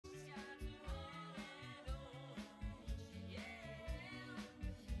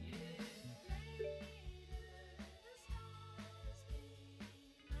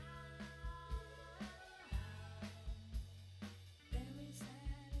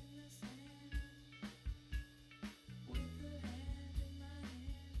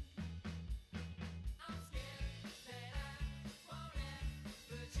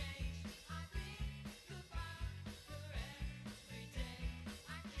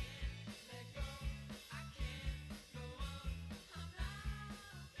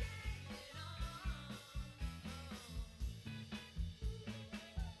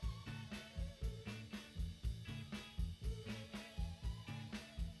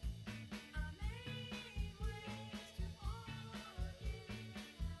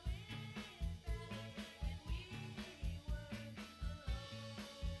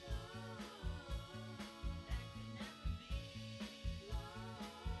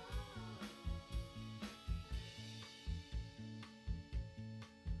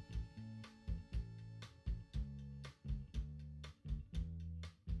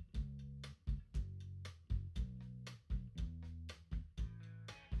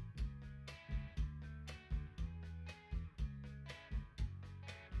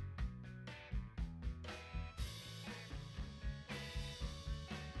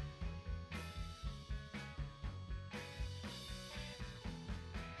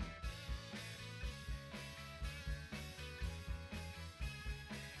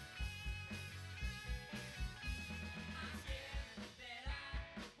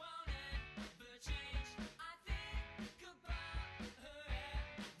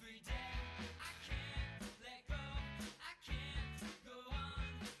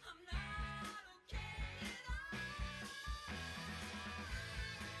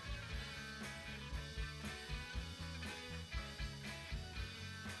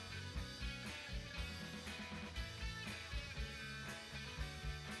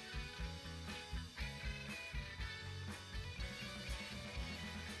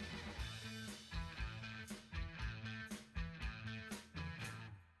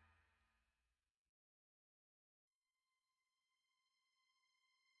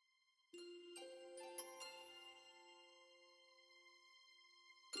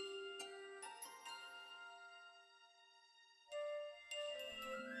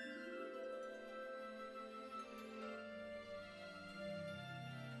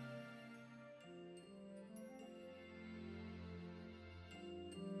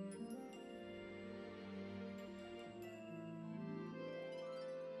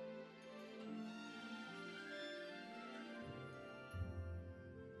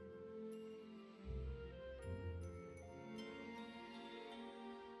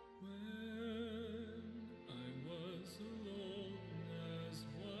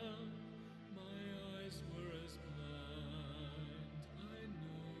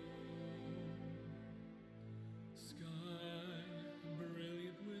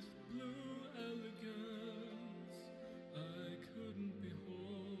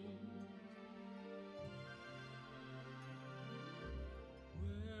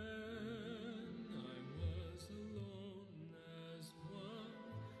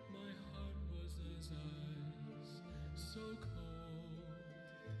so cold.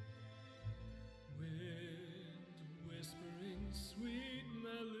 Wind whispering sweet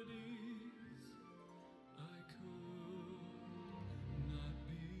melodies I could not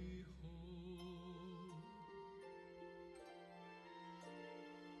behold.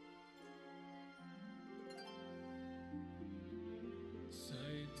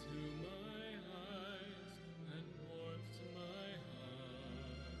 Sight to my eyes and warmth to my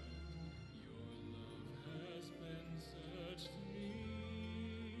heart. Your love has been such to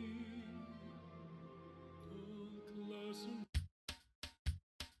me. Pull closer.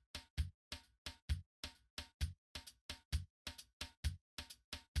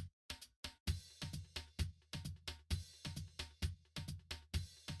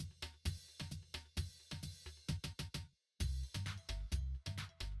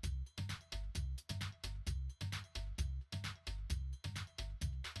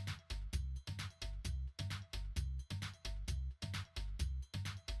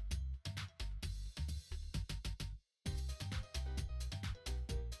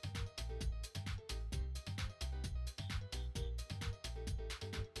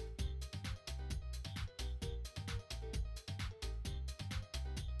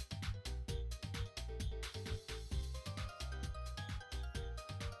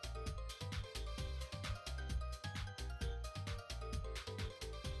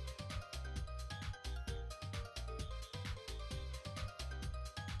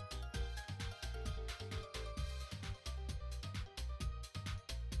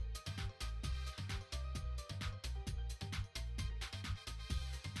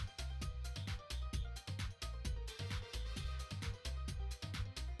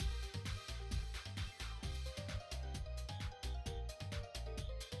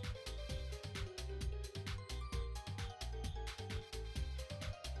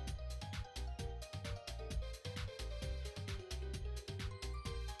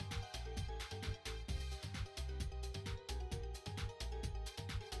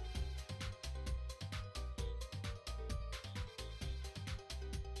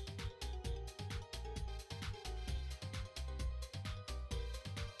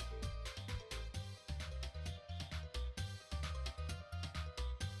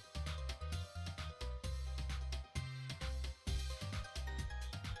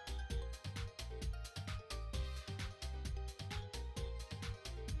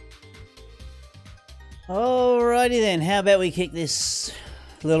 Alrighty then, how about we kick this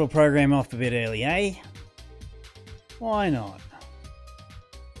little program off a bit early, eh? Why not?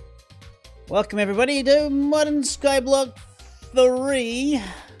 Welcome everybody to Modern Skyblock 3.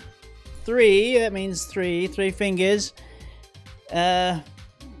 That means three fingers.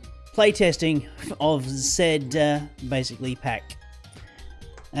 Playtesting of said, basically, pack.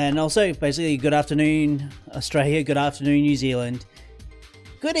 And also, basically, good afternoon Australia, good afternoon New Zealand.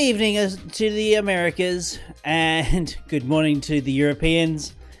 Good evening to the Americas, and good morning to the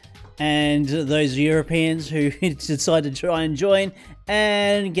Europeans, and those Europeans who decide to try and join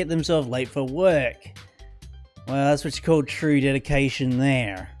and get themselves late for work. Well, that's what you call true dedication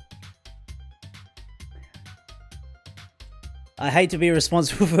there. I hate to be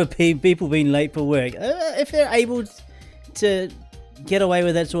responsible for people being late for work. If they're able to get away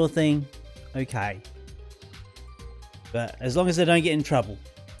with that sort of thing, okay. But as long as they don't get in trouble.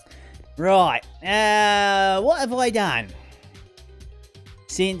 Right, what have I done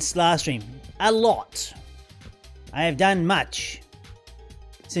since last stream? A lot. I have done much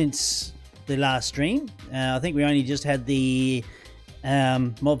since the last stream. I think we only just had the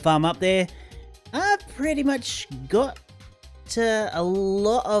mob farm up there. I've pretty much got to a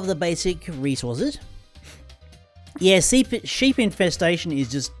lot of the basic resources. Yeah, sheep infestation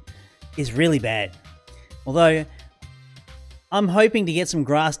is really bad. Although I'm hoping to get some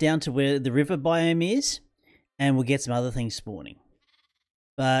grass down to where the river biome is, and we'll get some other things spawning.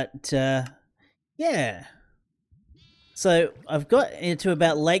 But, yeah. So, I've got into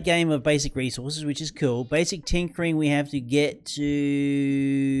about late game of basic resources, which is cool. Basic tinkering, we have to get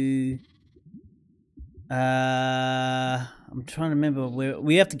to... I'm trying to remember where...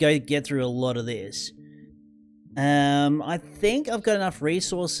 We have to go get through a lot of this. I think I've got enough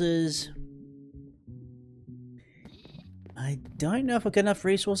resources... I don't know if I've got enough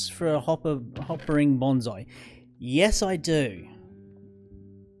resources for a hoppering bonsai. Yes, I do.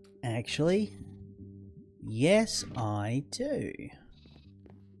 Actually, yes, I do.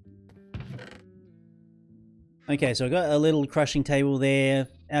 Okay, so I've got a little crushing table there,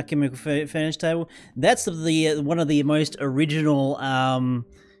 alchemical furnace table. That's the one of the most original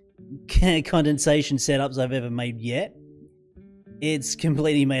condensation setups I've ever made yet. It's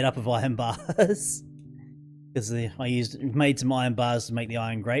completely made up of iron bars. because I made some iron bars to make the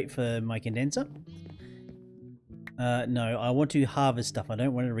iron grate for my condenser. No, I want to harvest stuff. I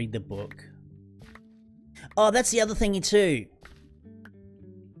don't want to read the book. Oh, that's the other thingy too.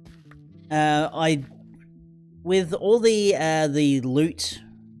 With all the loot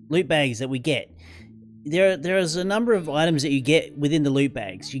bags that we get, there is a number of items that you get within the loot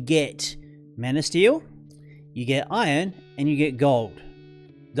bags. You get mana steel, you get iron, and you get gold.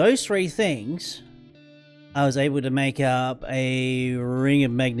 Those three things, I was able to make up a ring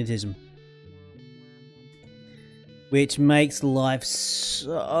of magnetism, which makes life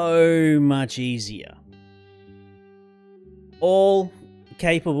so much easier. All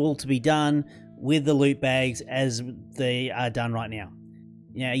capable to be done with the loot bags as they are done right now.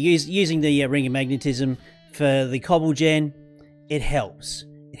 Yeah, using the ring of magnetism for the cobble gen, it helps.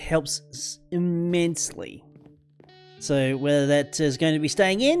 It helps immensely. So whether that is going to be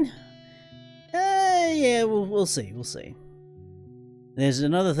staying in, yeah, we'll see. We'll see. There's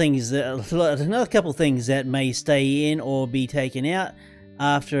another couple things that may stay in or be taken out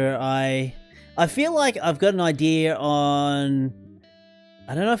after I feel like I've got an idea on.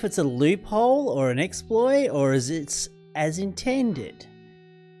 I don't know if it's a loophole or an exploit or is it as intended.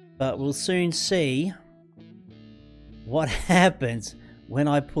 But we'll soon see what happens when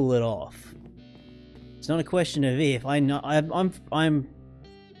I pull it off. It's not a question of if. I'm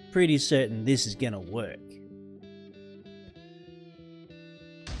pretty certain this is gonna work.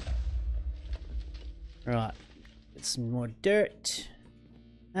 Right, get some more dirt.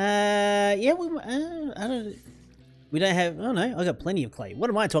 Yeah, we don't have. Oh no, I got plenty of clay. What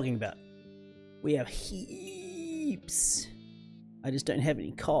am I talking about? We have heaps. I just don't have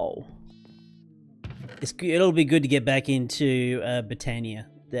any coal. It'll be good to get back into Britannia,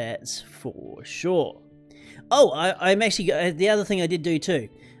 that's for sure. Oh, I'm actually the other thing I did do too.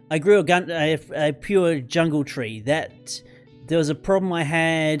 I grew a pure jungle tree. That there was a problem I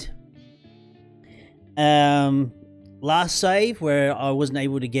had last save where I wasn't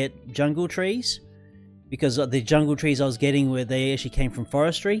able to get jungle trees because the jungle trees I was getting they actually came from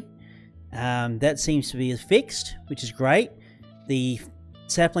forestry. That seems to be fixed, which is great. The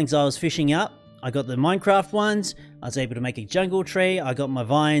saplings I was fishing up, I got the Minecraft ones. I was able to make a jungle tree. I got my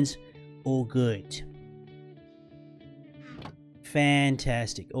vines. All good.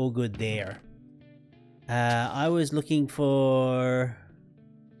 Fantastic. All good there. I was looking for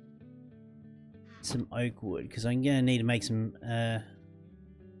some oak wood because I'm going to need to make some a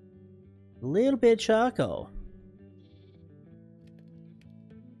little bit of charcoal.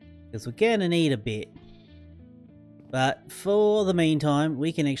 Because we're going to need a bit. But for the meantime,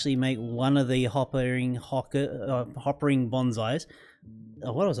 we can actually make one of the hoppering bonsais.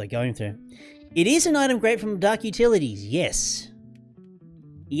 Oh, what was I going through? It is an item great from Dark Utilities, yes.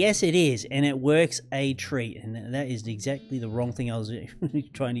 Yes, it is, and it works a treat. And that is exactly the wrong thing I was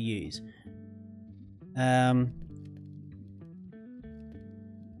trying to use. I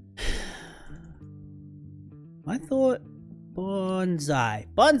thought bonsai.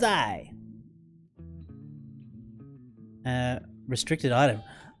 Bonsai! Restricted item.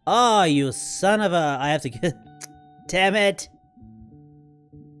 Oh, you son of a... I have to get... Damn it!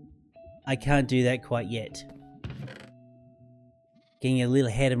 I can't do that quite yet. Getting a little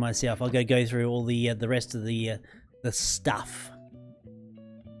ahead of myself. I'll go through all the rest of the stuff.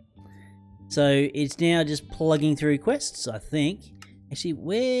 So it's now just plugging through quests, I think. Actually,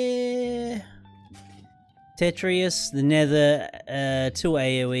 where... Tetrius, the Nether, 2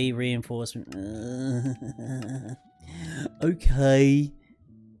 AoE reinforcement. Okay.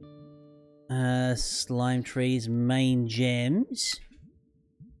 Slime trees, main gems.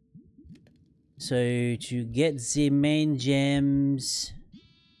 So to get the main gems.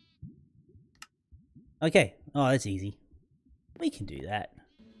 Okay. Oh, that's easy. We can do that.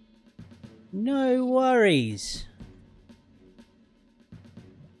 No worries.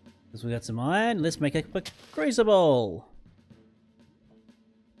 Because we got some iron, let's make a crucible.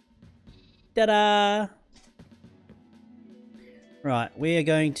 Ta-da! Right, we are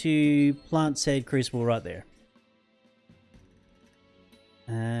going to plant said crucible right there.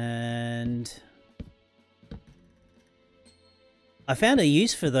 And I found a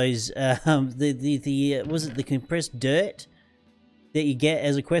use for those was it the compressed dirt that you get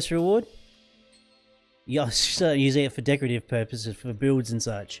as a quest reward? Yeah, I start using it for decorative purposes, for builds and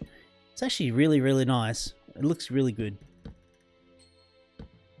such. It's actually really, really nice. It looks really good.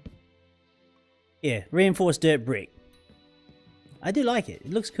 Yeah, reinforced dirt brick. I do like it.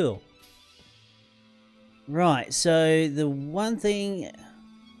 It looks cool. Right, so the one thing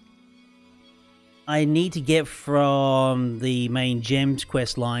I need to get from the main gems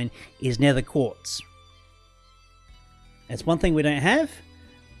quest line is nether quartz. It's one thing we don't have.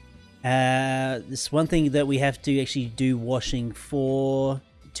 This one thing that we have to actually do washing for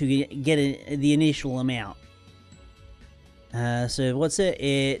to get the initial amount. So what's it?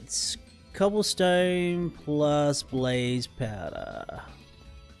 It's cobblestone plus blaze powder.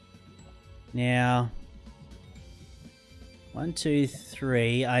 Now, 1, 2,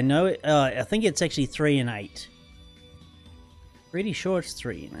 3. I know it. I think it's actually 3 and 8. Pretty sure it's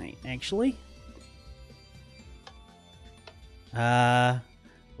 3 and 8, actually. We're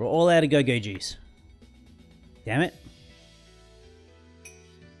all out of go-go juice. Damn it.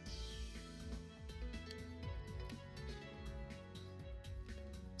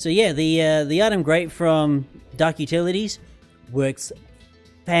 So yeah, the item grate from Dark Utilities works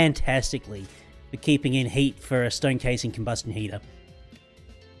fantastically for keeping in heat for a stone casing combustion heater.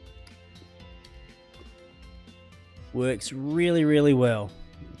 Works really, really well.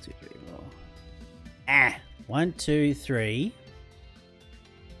 1, 2, 3, 4. Ah! 1, 2, 3.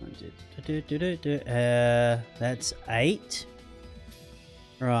 That's 8.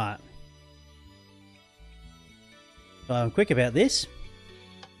 Right. So I'm quick about this.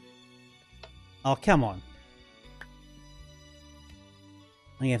 Oh, come on.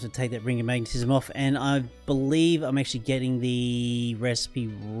 I have to take that ring of magnetism off, and I believe I'm actually getting the recipe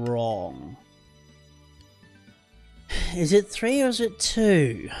wrong. Is it 3 or is it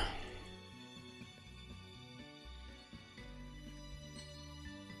 2?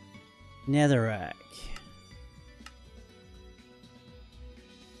 Netherrack.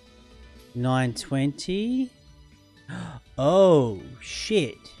 920. Oh,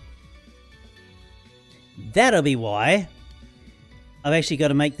 shit. That'll be why. I've actually got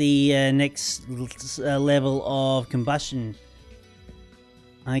to make the next level of combustion.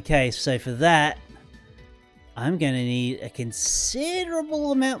 Okay, so for that, I'm going to need a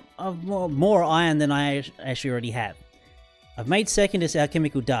considerable amount of more iron than I actually already have. I've made secondus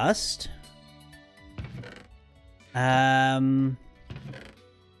alchemical dust. Actually,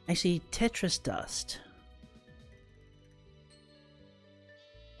 Tetris dust.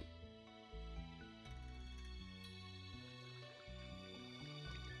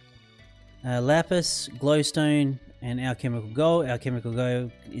 Lapis, glowstone, and alchemical gold. Alchemical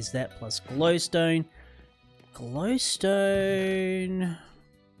gold is that plus glowstone. Glowstone...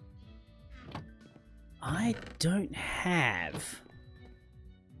 I don't have.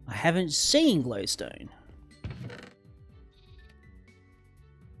 I haven't seen glowstone.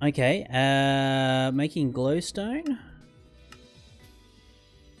 Okay, making glowstone.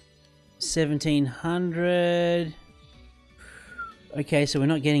 1700. Okay, so we're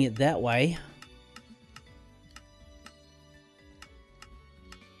not getting it that way.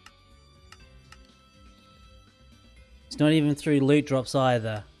 It's not even through loot drops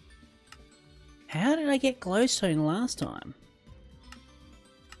either. How did I get glowstone last time?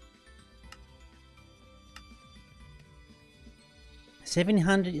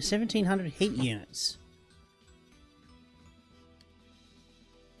 $1,700 heat units.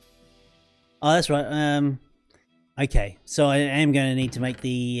 Oh, that's right. Okay, so I am going to need to make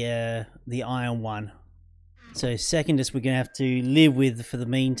the iron one. So secondus we're going to have to live with for the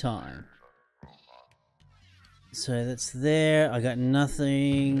meantime. So that's there. I got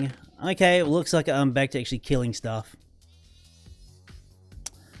nothing. Okay, it looks like I'm back to actually killing stuff.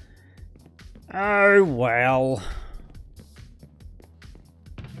 Oh, well.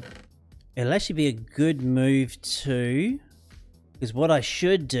 It'll actually be a good move too. Because what I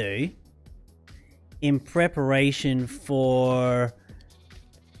should do, in preparation for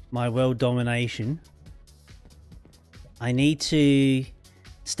my world domination, I need to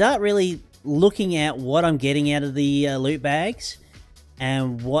start really looking at what I'm getting out of the loot bags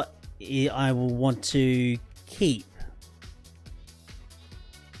and what I will want to keep.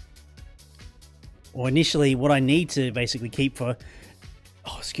 Or initially what I need to basically keep for,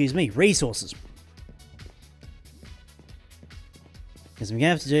 oh, excuse me, resources. Because I'm going to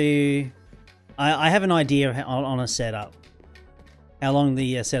have to do... I have an idea on a setup. How long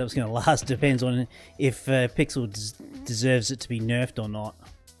the setup's going to last depends on if Pixel deserves it to be nerfed or not.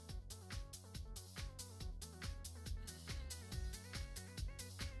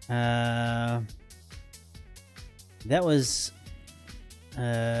 That was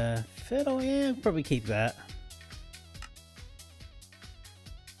fertile, yeah, probably keep that.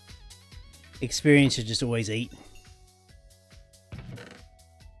 Experience should just always eat.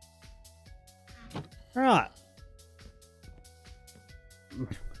 Right.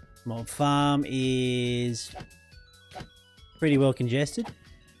 Mob farm is pretty well congested.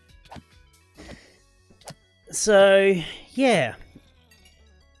 So, yeah.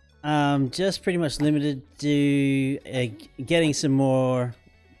 Just pretty much limited to getting some more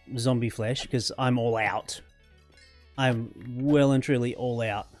zombie flesh because I'm all out. I'm well and truly all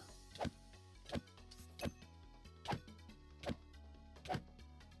out.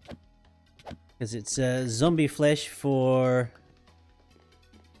 Because it's zombie flesh for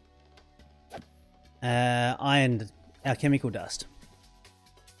iron alchemical dust.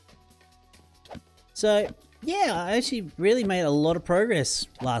 So yeah, I actually really made a lot of progress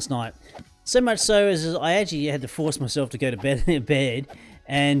last night. So much so as I actually had to force myself to go to bed.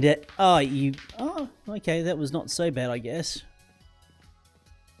 And oh, okay, that was not so bad, I guess.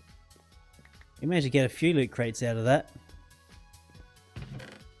 You managed to get a few loot crates out of that.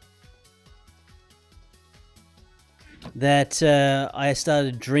 That I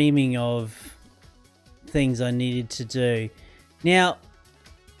started dreaming of things I needed to do. Now,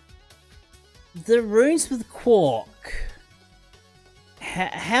 the runes with quark,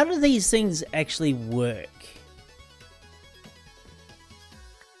 how do these things actually work?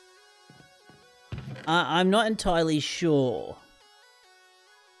 I'm not entirely sure.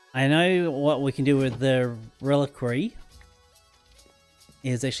 I know what we can do with the reliquary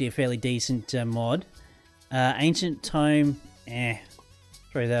is actually a fairly decent mod. Ancient tome,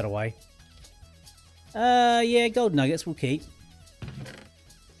 throw that away. Yeah, gold nuggets we'll keep.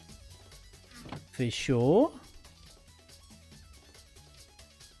 For sure.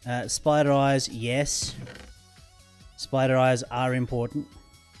 Spider eyes, yes. Spider eyes are important.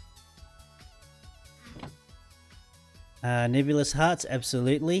 Nebulous hearts,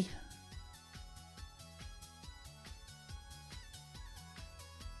 absolutely.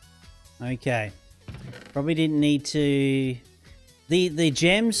 Okay. Probably didn't need to... The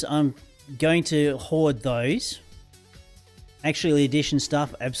gems, I'm going to hoard those. Actually, the addition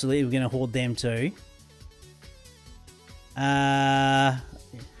stuff, absolutely, we're going to hoard them too.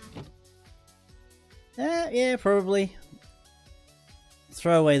 Yeah, probably.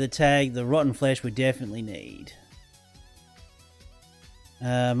 Throw away the tag. The rotten flesh we definitely need.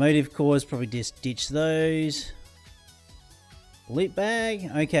 Motive cores, probably just ditch those. Loot bag.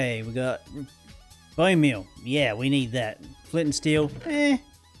 Okay, we got bone meal. Yeah, we need that. Flint and steel.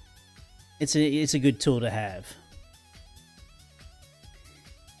 It's a good tool to have.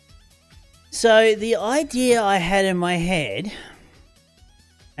 So the idea I had in my head,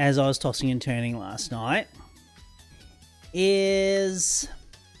 as I was tossing and turning last night, is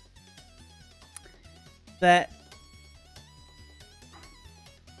that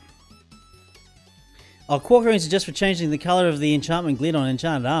quark runes are just for changing the color of the enchantment glint on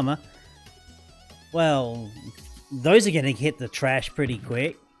enchanted armor. Well, those are going to hit the trash pretty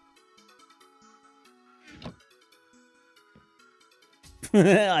quick.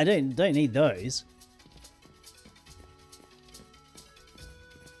 I don't need those.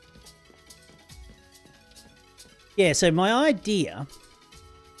 Yeah, so my idea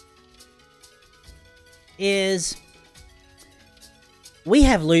is we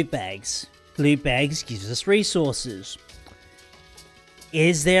have loot bags. Loot bags gives us resources.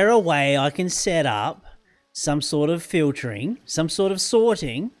 Is there a way I can set up some sort of filtering, some sort of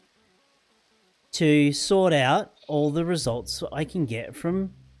sorting to sort out all the results I can get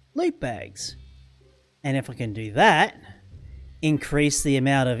from loot bags? And if I can do that, increase the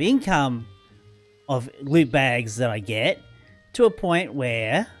amount of income of loot bags that I get to a point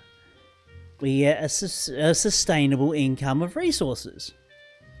where we get a sustainable income of resources.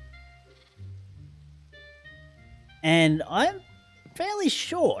 And I'm fairly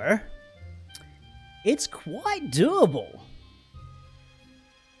sure it's quite doable.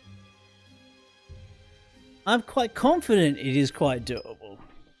 I'm quite confident it is quite doable.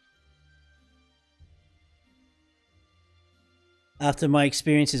 After my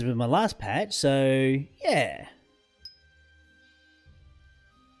experiences with my last patch, so yeah.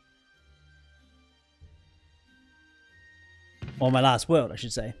 Or my last world, I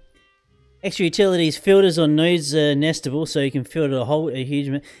should say. Extra utilities, filters on nodes are nestable, so you can filter a huge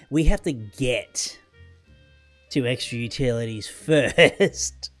amount. We have to get to extra utilities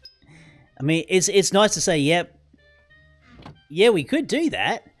first. I mean, it's nice to say, yep, yeah, we could do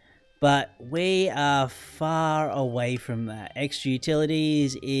that, but we are far away from that. Extra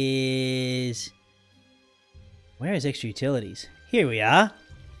utilities is... Where is extra utilities? Here we are.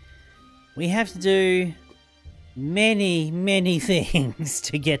 We have to do many things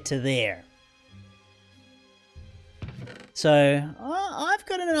to get to there. So, I've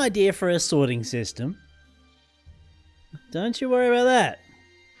got an idea for a sorting system. Don't you worry about that.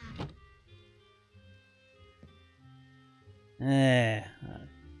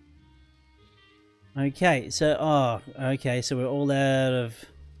 Okay, so, okay, so we're all out of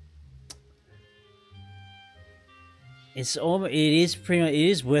It's almost, it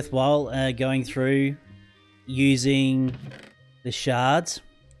is worthwhile going through using the shards.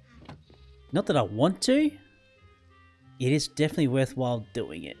 Not that I want to. It is definitely worthwhile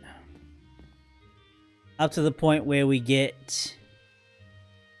doing it. Up to the point where we get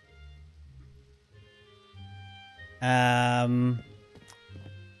the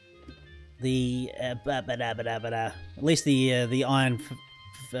at least the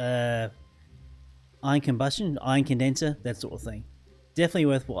iron combustion, iron condenser, that sort of thing. Definitely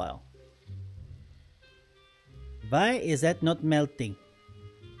worthwhile. Why is that not melting?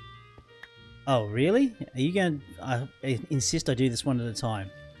 Oh, really? Are you going to insist I do this one at a time?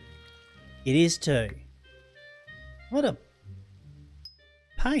 It is too. What a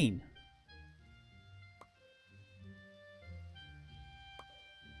pain.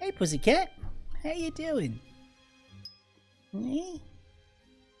 Hey, pussycat. How you doing? Eh?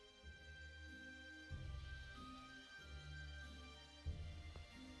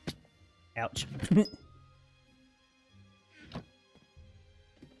 Ouch.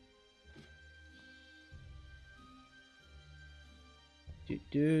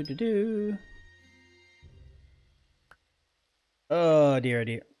 do. Oh dear, oh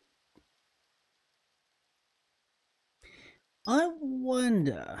dear. I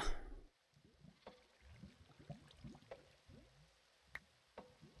wonder.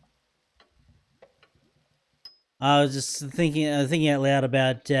 I was just thinking out loud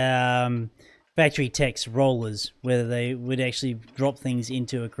about factory tech's rollers, whether they would actually drop things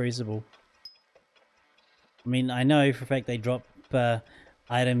into a crucible. I mean, I know for a fact they drop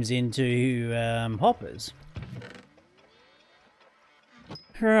items into hoppers.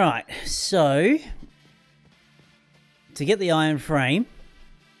 Right, so to get the iron frame,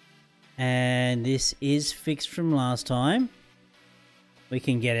 and this is fixed from last time, we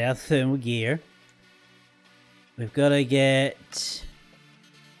can get our thermal gear. We've got to get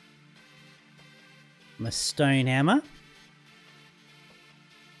my stone hammer.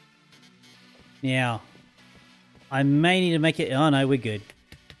 Now, I may need to make it... Oh no, we're good.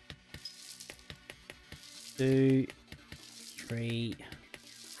 2, 3,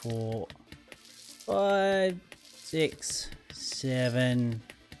 4, 5, 6, 7,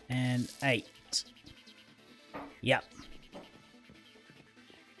 and 8. Yep.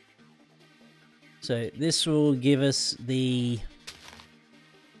 So this will give us the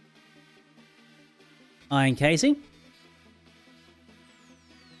iron casing.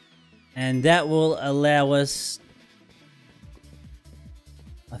 And that will allow us...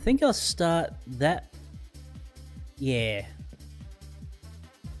 I think I'll start that... Yeah.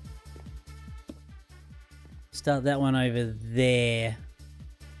 Start that one over there.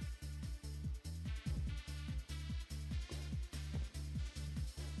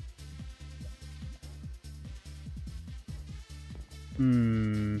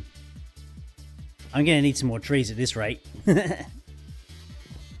 I'm gonna need some more trees at this rate.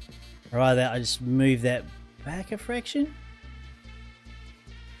 Or either I just move that back a fraction.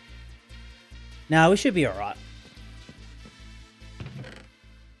 No, we should be alright.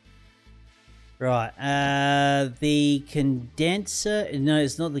 Right, the condenser... No,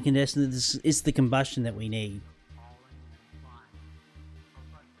 it's not the condenser, it's the combustion that we need.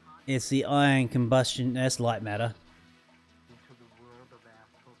 It's the iron combustion, that's light matter.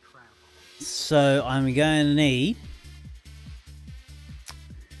 So I'm going to need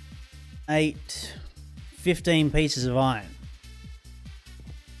 15 pieces of iron.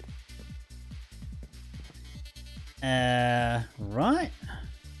 Right.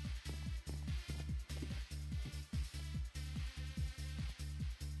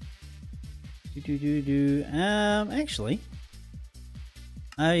 Actually,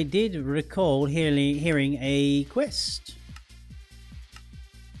 I did recall hearing a quest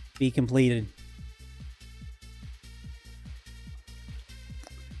be completed.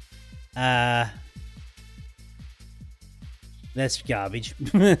 That's garbage.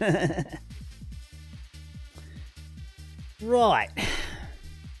 Right.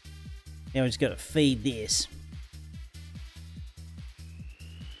 Now we just got to feed this.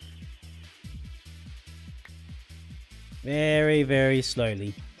 Very, very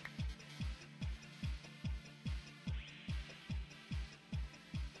slowly.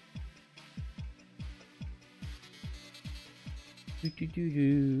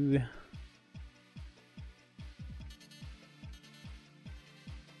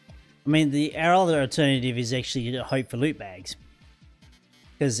 I mean, our other alternative is actually to hope for loot bags.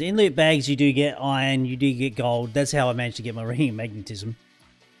 Because in loot bags you do get iron, you do get gold. That's how I managed to get my ring of magnetism.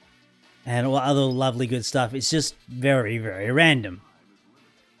 And all other lovely good stuff. It's just very, very random.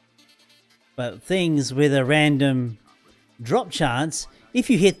 But things with a random drop chance, if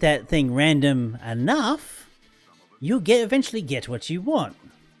you hit that thing random enough, you'll eventually get what you want.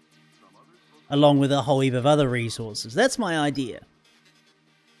 Along with a whole heap of other resources. That's my idea.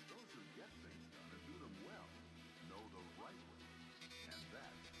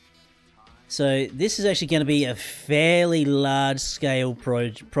 So this is actually going to be a fairly large-scale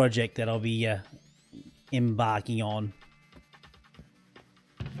project that I'll be embarking on.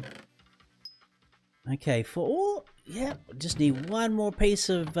 Okay, yeah, just need one more piece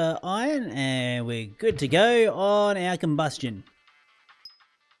of iron and we're good to go on our combustion.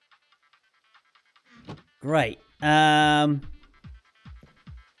 Great.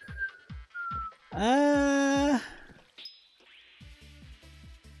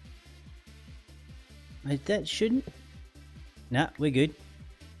 That shouldn't. Nah, we're good.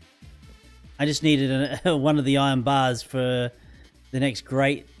 I just needed one of the iron bars for the next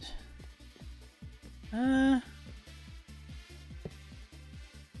grate. Come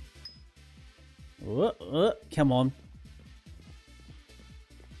on.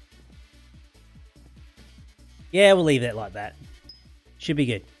 Yeah, we'll leave that like that. Should be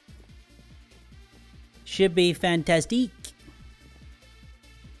good. Should be fantastic.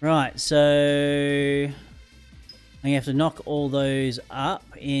 Right, so I have to knock all those up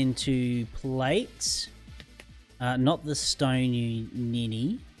into plates. Not the stone, you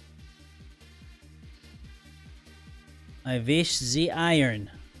ninny. I wish the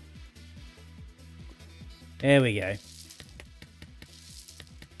iron. There we go.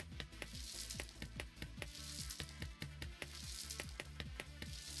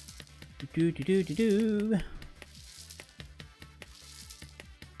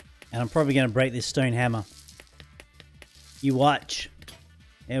 And I'm probably going to break this stone hammer. You watch.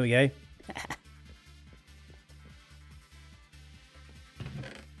 There we go.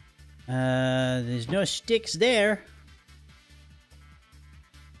 There's no sticks there.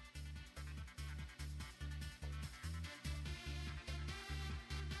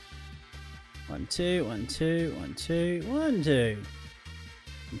 One, two, one, two, one, two, one, two.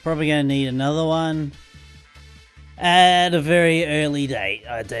 I'm probably going to need another one at a very early date,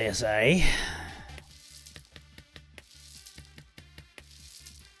 I dare say.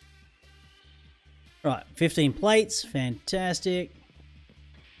 Right, 15 plates, fantastic.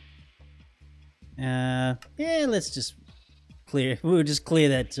 Yeah, let's just we'll just clear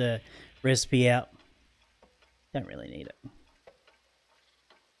that recipe out. Don't really need it.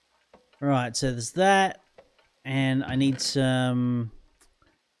 Right, so there's that. And I need some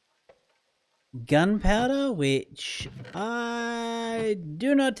gunpowder, which I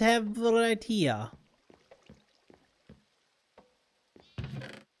do not have right here.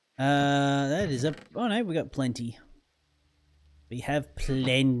 That is a... Oh no, we got plenty. We have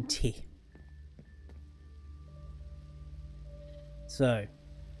plenty. So,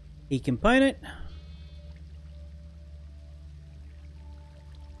 key component.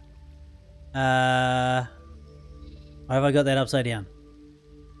 Or have I got that upside down?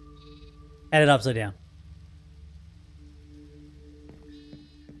 Add it upside down.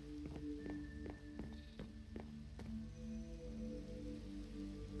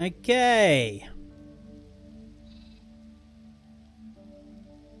 Okay.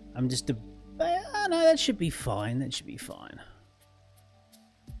 I'm just a... Oh, no, that should be fine. That should be fine.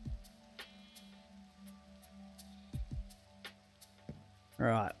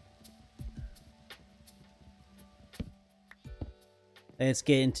 Right. Let's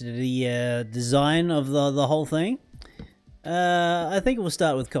get into the design of the whole thing. I think we'll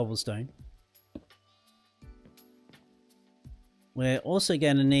start with cobblestone. We're also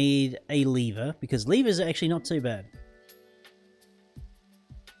going to need a lever, because levers are actually not too bad.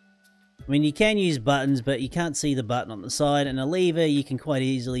 I mean, you can use buttons, but you can't see the button on the side, and a lever you can quite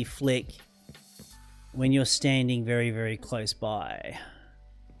easily flick when you're standing very, very close by.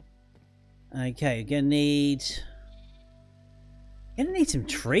 Okay, you're going to need... Gonna need some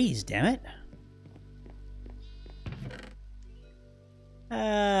trees, damn it.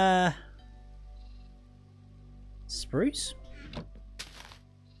 Spruce?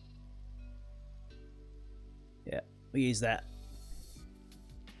 Yeah, we use that.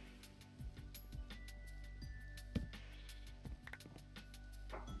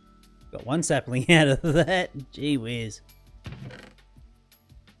 Got one sapling out of that. Gee whiz.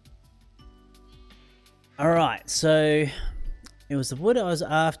 Alright, so... It was the wood I was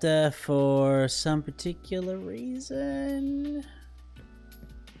after for some particular reason.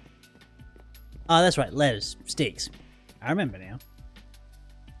 Oh, that's right. Letters. Sticks. I remember now.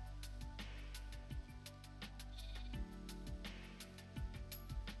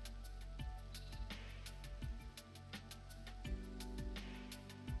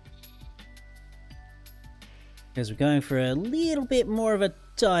 Because we're going for a little bit more of a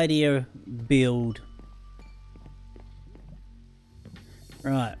tidier build.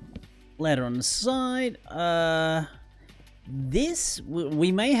 Right. Ladder on the side.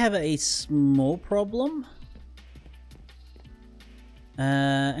 We may have a small problem.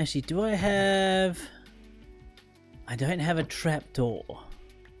 Actually, do I have... I don't have a trapdoor.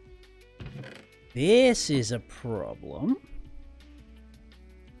 This is a problem.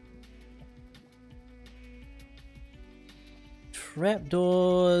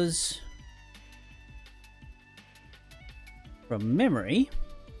 Trapdoors... From memory...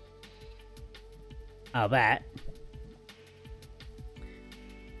 Oh, that.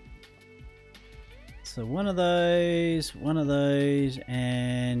 So one of those,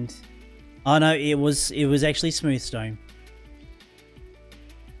 and... Oh no, it was actually smooth stone.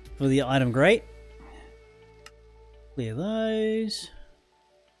 For the item grate. Clear those.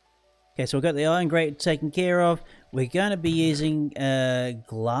 Okay, so we've got the iron grate taken care of. We're going to be using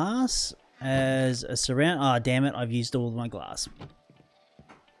glass as a surround. Oh, damn it, I've used all of my glass.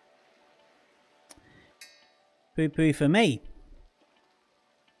 Poo-poo for me.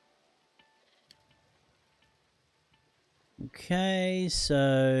 Okay,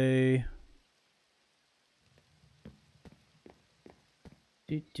 so...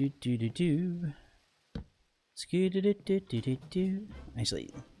 Actually,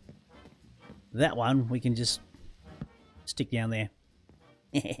 that one we can just stick down there.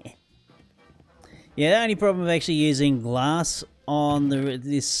 Yeah, the only problem with actually using glass on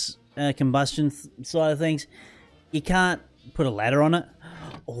this combustion side of things, you can't put a ladder on it.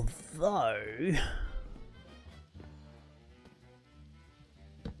 Although...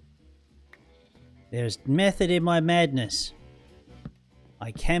 there's method in my madness.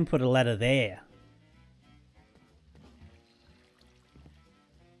 I can put a ladder there.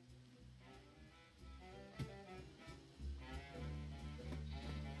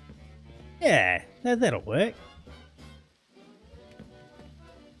 Yeah, that'll work.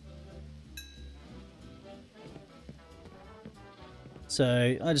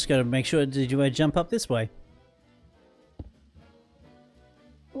 So, I just gotta make sure, did you jump up this way?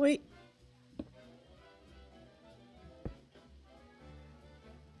 Wait.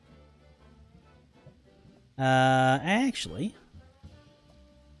 Actually,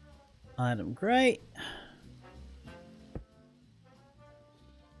 item great.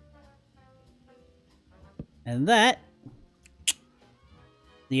 And that,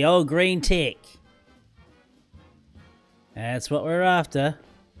 the old green tick. That's what we're after.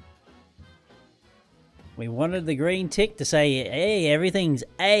 We wanted the green tick to say, hey, everything's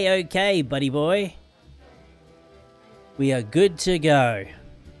A-okay, buddy boy. We are good to go.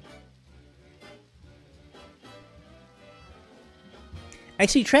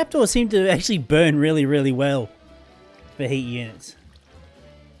 Actually, trapdoors seem to actually burn really, really well for heat units.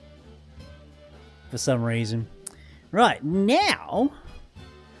 For some reason. Right, now...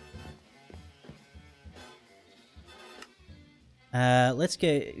 let's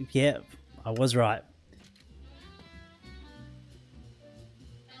go... Yeah, I was right.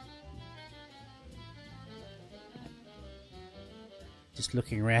 Just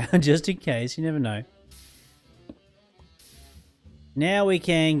looking around, just in case, you never know. Now we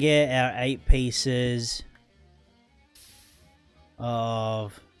can get our 8 pieces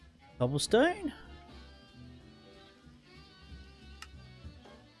of cobblestone.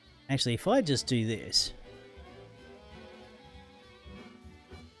 Actually, if I just do this.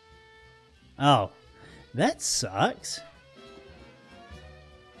 Oh, that sucks.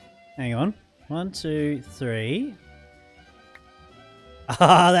 Hang on. 1, 2, 3.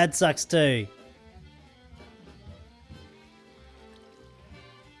 Ah, that sucks too.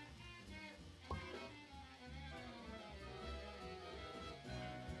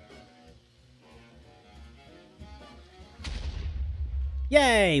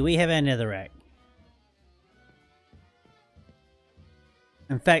 Yay, we have our netherrack.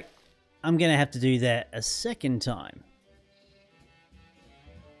 In fact, I'm going to have to do that a second time.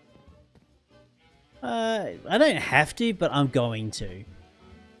 I don't have to, but I'm going to.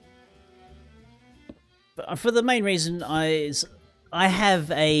 But for the main reason, I have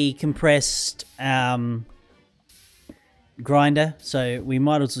a compressed grinder, so we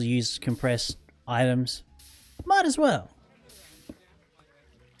might as well use compressed items. Might as well.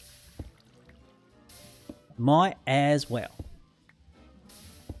 Might as well.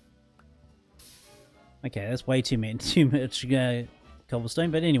 Okay, that's way too much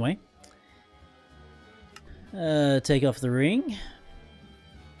cobblestone, but anyway. Take off the ring.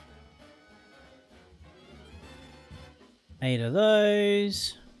 8 of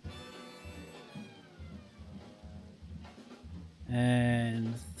those.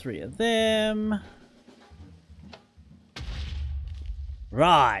 And 3 of them.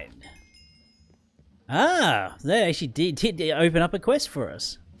 Right. Ah, they actually did open up a quest for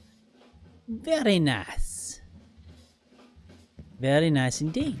us. Very nice. Very nice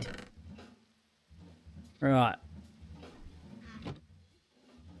indeed. Right.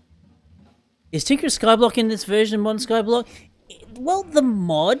 Is Tinker Skyblock in this version of Modern Skyblock? Well, the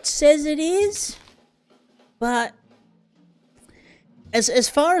mod says it is. But as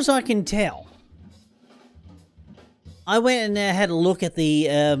far as I can tell, I went and had a look at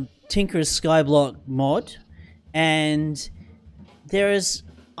the Tinker's Skyblock mod, and there is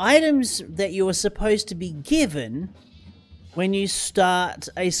items that you are supposed to be given when you start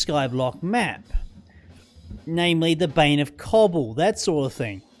a Skyblock map. Namely, the Bane of Cobble, that sort of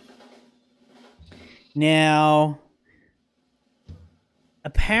thing. Now,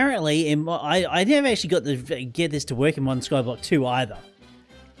 apparently, I never actually got to get this to work in Modern Skyblock 2 either.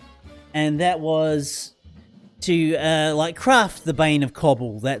 And that was to like craft the Bane of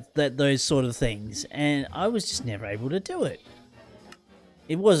Cobble, those sort of things. And I was just never able to do it.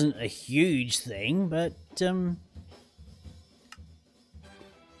 It wasn't a huge thing, but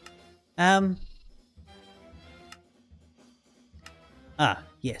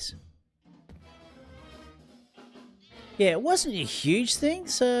yes. Yeah, it wasn't a huge thing,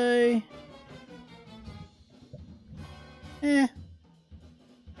 so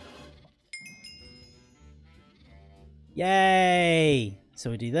yay!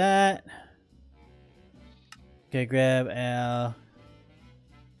 So we do that. Go grab our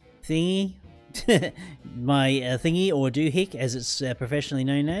thingy. My thingy, or doohick as it's professionally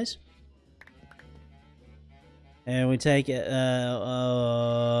known as. And we take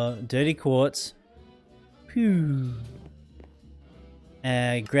dirty quartz. Phew.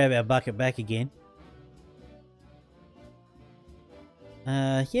 Grab our bucket back again.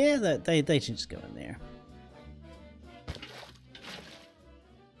 Yeah, they should just go in there.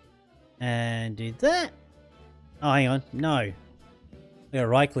 And do that. Oh, hang on. No. I gotta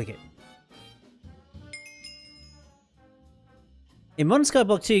right click it. In Modern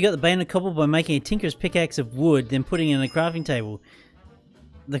Skyblock 2, you got the Bane of Cobble by making a Tinker's pickaxe of wood, then putting it in a crafting table.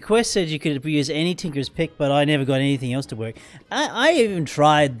 The quest said you could use any Tinker's pick, but I never got anything else to work. I even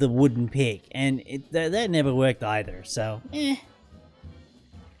tried the wooden pick, and that never worked either, so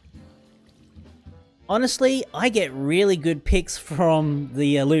Honestly, I get really good picks from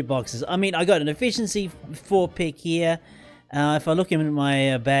the loot boxes. I mean, I got an efficiency 4 pick here. If I look in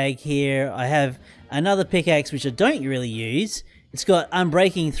my bag here, I have another pickaxe which I don't really use. It's got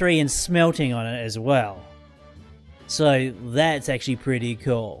Unbreaking 3 and Smelting on it as well. So that's actually pretty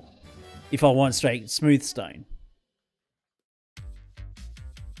cool. If I want straight smooth stone.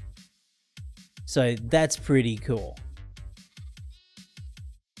 So that's pretty cool.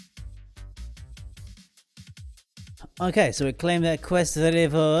 Okay, so we claim that quest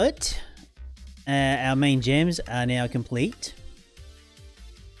delivered. Our main gems are now complete.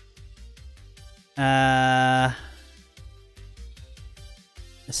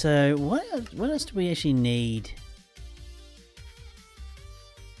 So what else do we actually need?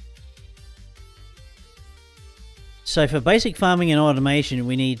 So for basic farming and automation,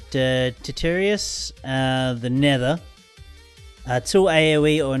 we need Titurius, the Nether, Tool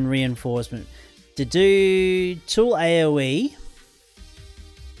AoE on Reinforcement. To do Tool AoE,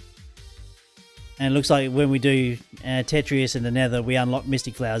 and it looks like when we do Tetrius and the Nether, we unlock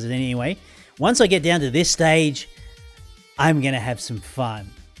Mystic Flowers. And anyway, once I get down to this stage, I'm going to have some fun.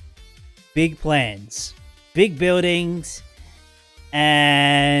 Big plans, big buildings,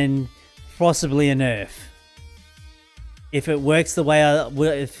 and possibly a nerf. If it works the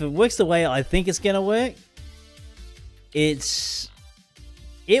way I think it's going to work,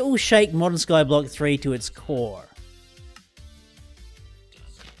 it will shake Modern Skyblock 3 to its core.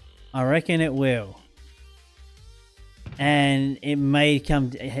 I reckon it will. And it may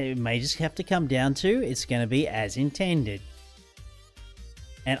just have to come down to it's going to be as intended.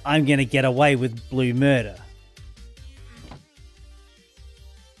 And I'm going to get away with blue murder.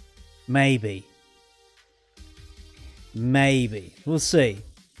 Maybe. Maybe. We'll see.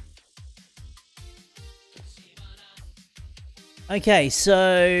 Okay,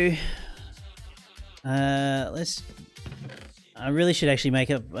 so let's. I really should actually make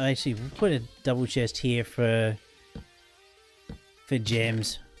up. Actually, put a double chest here for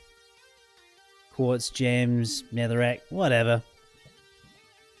gems, quartz gems, netherrack, whatever.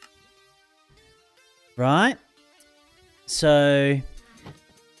 Right. So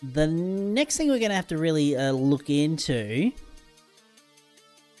the next thing we're going to have to really look into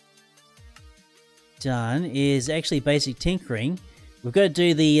done is actually basic tinkering. We've got to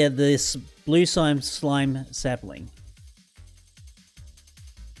do the this blue slime sapling.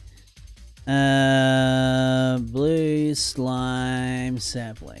 Blue slime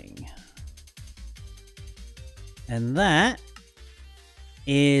sapling. And that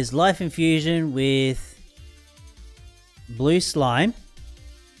is life infusion with blue slime,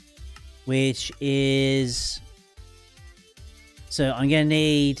 which is... So I'm going to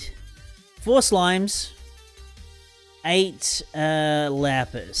need 4 slimes, 8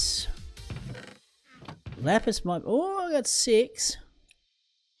 lapis. Lapis might... Oh, I got 6.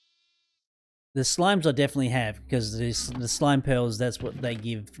 The slimes I definitely have, because the slime pearls, that's what they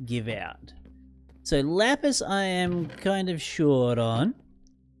give out. So lapis I am kind of short on.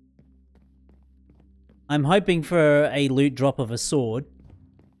 I'm hoping for a loot drop of a sword,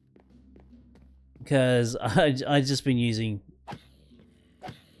 because I've just been using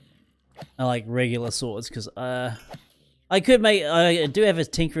like regular swords, because I do have a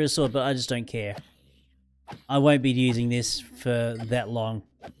tinkerer's sword, but I just don't care. I won't be using this for that long,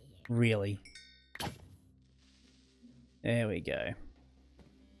 really. There we go.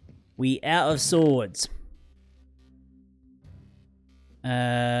 We out of swords.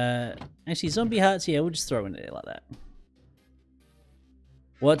 Actually, zombie hearts, yeah, we'll just throw in there like that.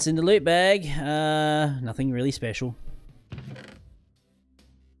 What's in the loot bag? Nothing really special.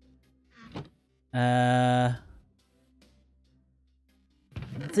 The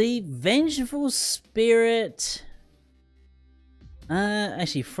Vengeful Spirit.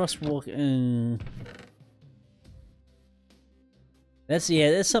 Actually, Frostwalk. That's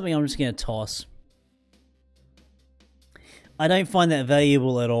something I'm just gonna toss. I don't find that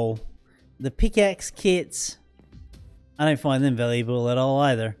valuable at all. The pickaxe kits, I don't find them valuable at all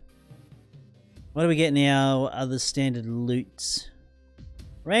either. What do we get now? Other standard loots.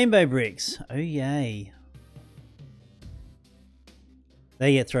 Rainbow bricks. Oh yay.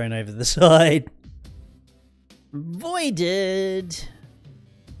 They get thrown over the side. Voided.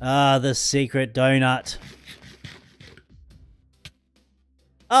 Ah, the secret donut.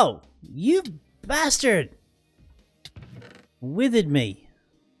 Oh, you bastard! Withered me.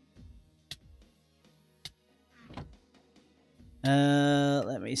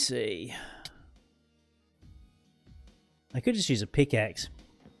 Let me see. I could just use a pickaxe.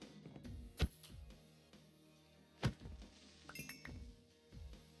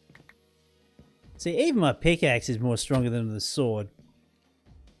 See, even my pickaxe is more stronger than the sword.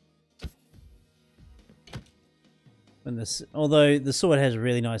 Although the sword has a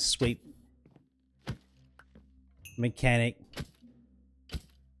really nice sweep mechanic.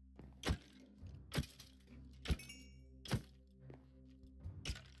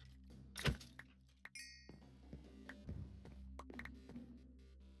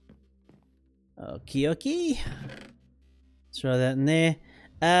 Okie dokie. Throw that in there.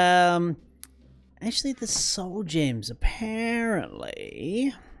 Actually, the soul gems,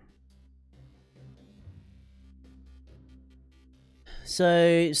 apparently.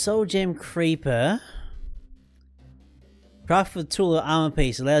 So, soul gem creeper. Craft with tool or armor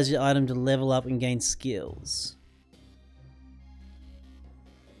piece allows your item to level up and gain skills.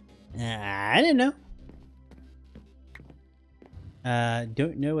 I don't know.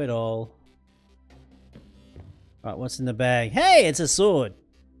 Don't know at all. Right, what's in the bag? Hey, it's a sword.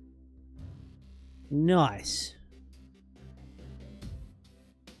 Nice.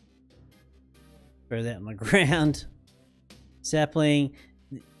 Throw that on the ground. Sapling.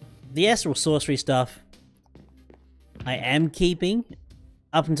 The astral sorcery stuff I am keeping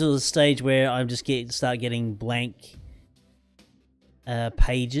up until the stage where I'm just start getting blank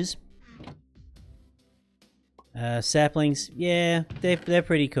pages. Saplings, yeah, they're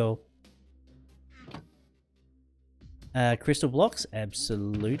pretty cool. Crystal blocks,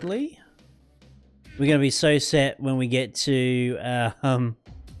 absolutely. We're gonna be so set when we get to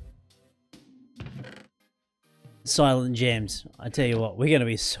silent gems. I tell you what, we're gonna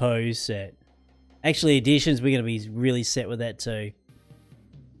be so set. Actually, additions, we're gonna be really set with that too.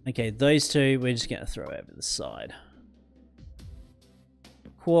 Okay, those two we're just gonna throw over the side.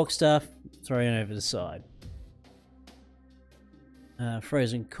 Quark stuff, throw it over the side.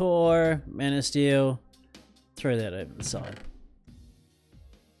 Frozen core, mana steel, throw that over the side.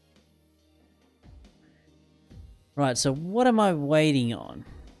 Right, so what am I waiting on?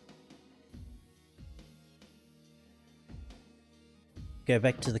 Go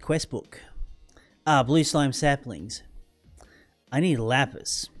back to the quest book. Ah, blue slime saplings. I need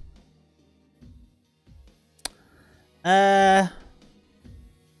lapis. You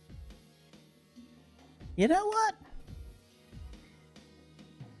know what?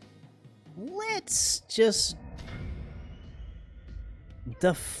 let's just...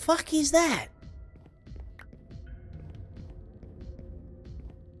 The fuck is that?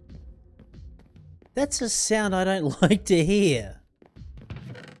 That's a sound I don't like to hear.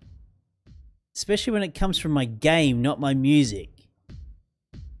 Especially when it comes from my game, not my music.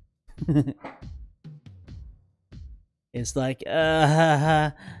 It's like,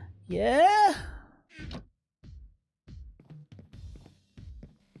 yeah?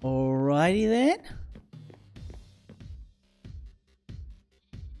 Alrighty then.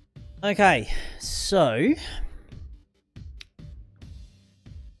 Okay, so...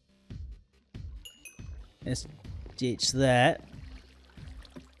 Let's ditch that.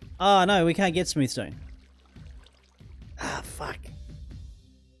 Oh no, we can't get smooth stone. Ah, fuck.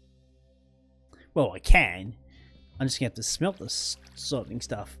 Well, I can. I'm just gonna have to smelt this sorting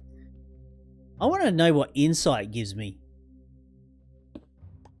stuff. I want to know what insight gives me.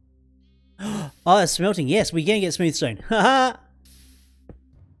 Oh, it's smelting. Yes, we can get smooth stone. Haha.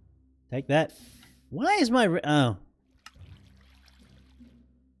 Take that. Why is my... Oh.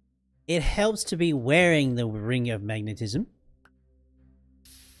 It helps to be wearing the ring of magnetism.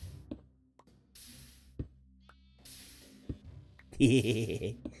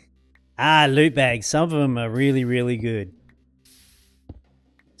 Ah, loot bags. Some of them are really, really good.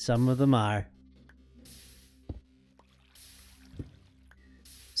 Some of them are.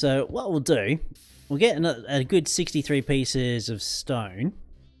 So what we'll do, we'll get a good 63 pieces of stone.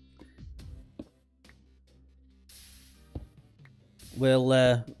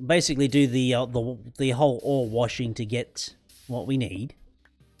 We'll basically do the whole ore washing to get what we need.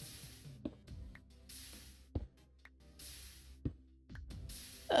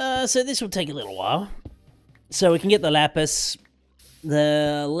 So this will take a little while. So we can get the lapis.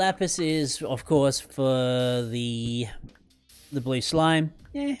 The lapis is, of course, for the blue slime.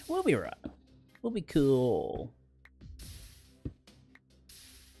 Yeah, we'll be right. We'll be cool.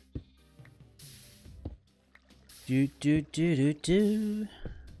 Do.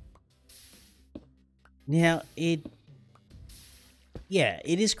 Now, it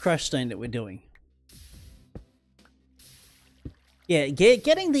is crushed stone that we're doing. Yeah,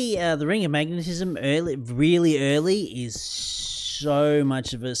 getting the ring of magnetism really early is so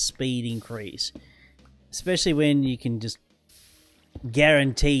much of a speed increase. Especially when you can just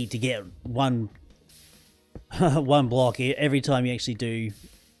guarantee to get one block every time you actually do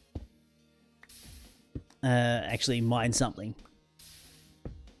actually mine something.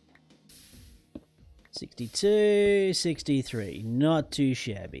 62, 63, not too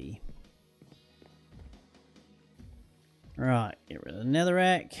shabby. Right, get rid of the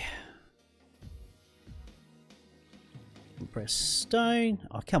netherrack. Press stone.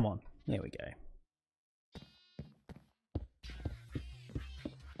 Oh, come on. There we go.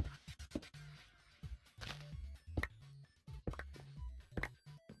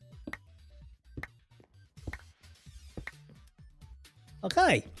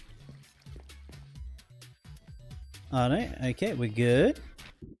 Okay. Oh no, okay, we're good.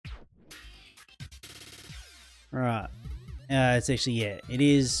 Right. It's actually, yeah, it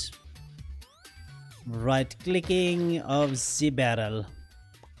is right clicking of the barrel.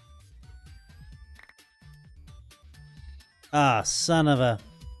 Ah, son of a...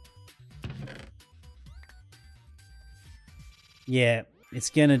 Yeah, it's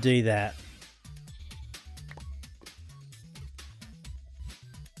gonna do that.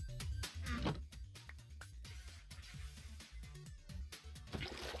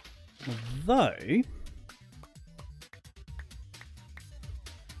 Though...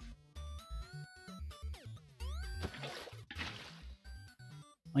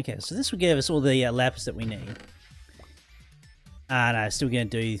 Okay, so this will give us all the lapis that we need. Ah, no, still gonna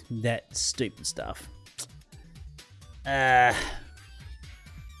do that stupid stuff.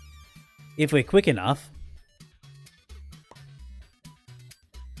 If we're quick enough.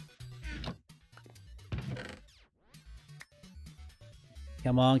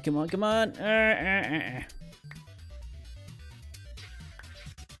 Come on, come on, come on.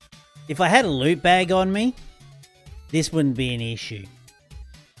 If I had a loot bag on me, this wouldn't be an issue.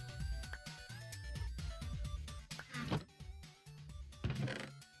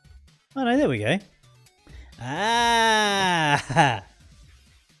 Oh no, there we go. Ah!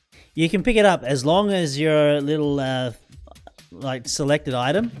 You can pick it up as long as your little, like, selected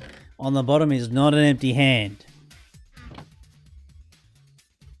item on the bottom is not an empty hand.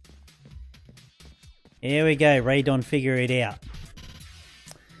 Here we go, Raydon, figure it out.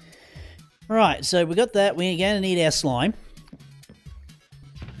 Right, so we got that. We're going to need our slime.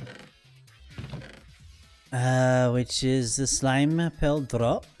 Which is the slime pearl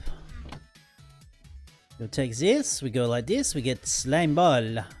drop. We'll take this, we go like this, we get slime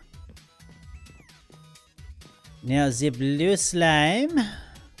ball. Now the blue slime.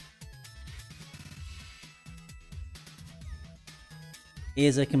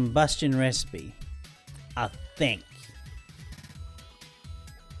 Is a combustion recipe. I think.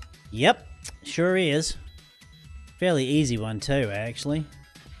 Yep, sure is. Fairly easy one too, actually.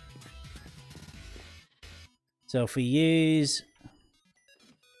 So if we use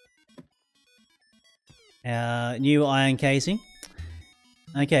our new iron casing.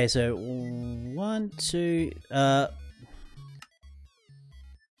 Okay, so 1, 2, so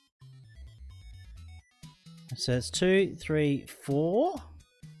it's 2, 3, 4.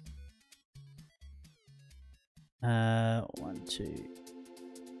 1, 2.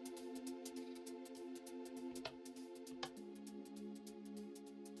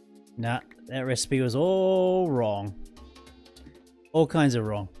 Nah, that recipe was all wrong. All kinds of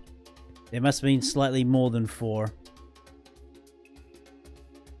wrong. There must have been slightly more than 4.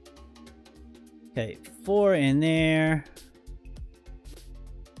 Okay, 4 in there.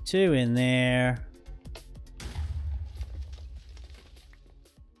 2 in there.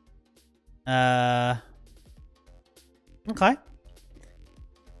 Okay.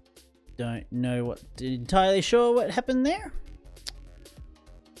 Don't know what, entirely sure what happened there.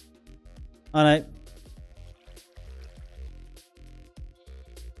 Oh no.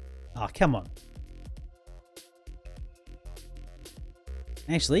 Oh, come on.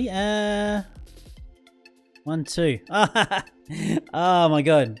 Actually, 1, 2. Oh my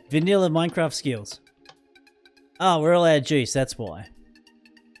god. Vanilla Minecraft skills. Oh, we're all out of juice, that's why.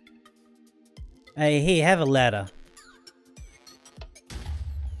 Hey, here, have a ladder.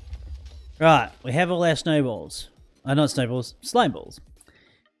 Right, we have all our snowballs. Not snowballs, slime balls.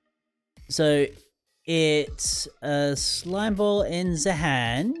 So, it's a slime ball in the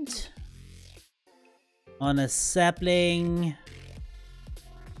hand. On a sapling.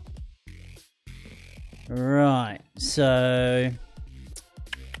 Right, so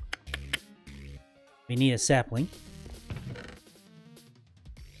we need a sapling.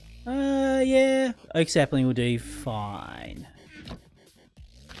 Yeah, oak sapling will do fine.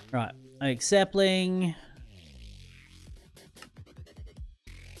 Right, oak sapling.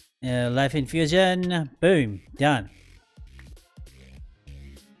 Life infusion. Boom, done.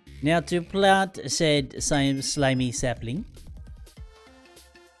 Now to plant said slimy sapling.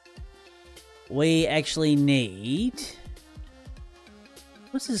 We actually need...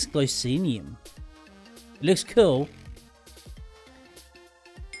 What's this glycinium? It looks cool.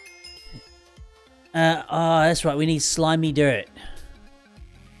 Oh, that's right. We need slimy dirt.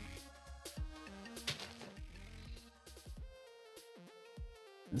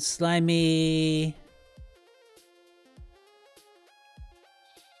 Slimy...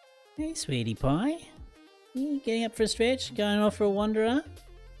 Hey, sweetie pie. You getting up for a stretch? Going off for a wanderer?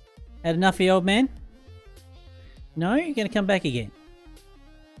 Had enough of you, old man? No? You're gonna come back again?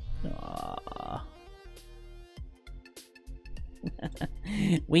 Aww.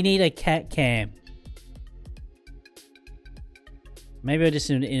 We need a cat cam. Maybe I'll just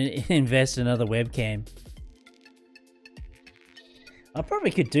invest in another webcam. I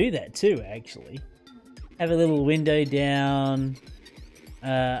probably could do that too, actually. Have a little window down,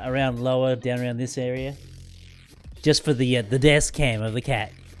 around lower, down around this area. Just for the desk cam of the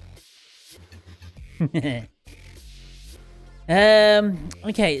cat.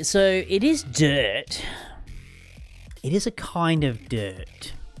 Okay, so it is dirt. It is a kind of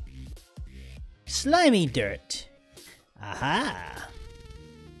dirt. Slimy dirt. Aha.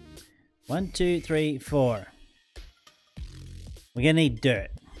 1, 2, 3, 4. We're gonna need dirt.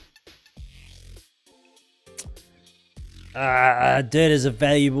 Dirt is a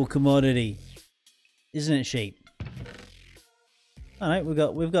valuable commodity, isn't it, sheep? All right,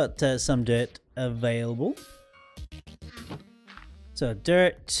 we've got some dirt available. So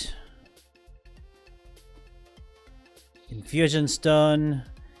dirt, infusion stone.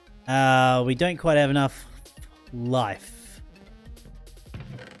 We don't quite have enough life.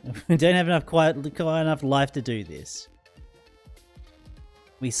 We don't have quite enough life to do this.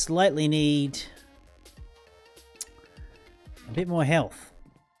 We slightly need a bit more health.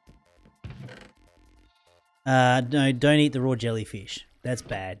 No, don't eat the raw jellyfish. That's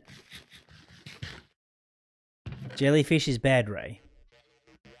bad. Jellyfish is bad, Ray.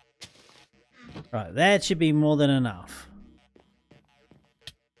 Right, that should be more than enough.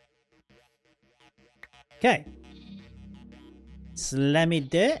 Okay. Slimy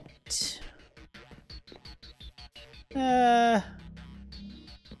dirt.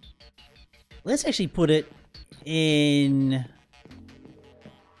 Let's actually put it in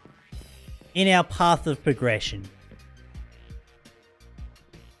in our path of progression.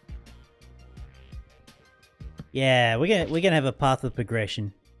 Yeah, we're gonna have a path of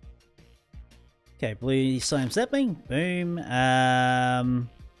progression. Okay, blue slime sapling. Boom.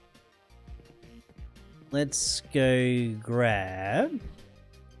 Let's go grab.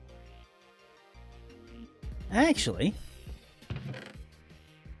 Actually.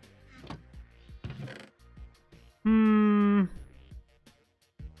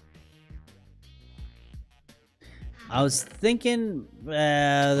 I was thinking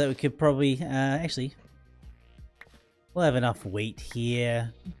that we could probably actually. We'll have enough wheat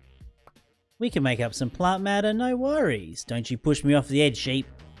here. We can make up some plant matter, no worries. Don't you push me off the edge, sheep.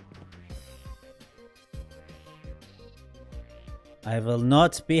 I will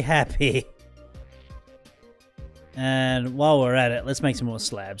not be happy. And while we're at it, let's make some more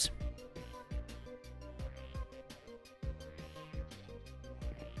slabs.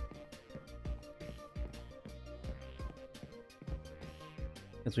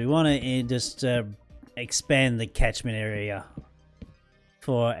 Because we want to just expand the catchment area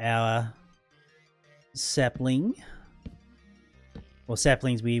for our sapling. Or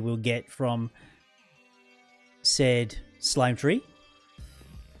saplings we will get from said slime tree.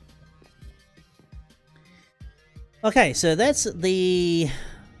 Okay, so that's the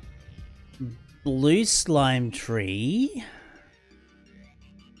blue slime tree.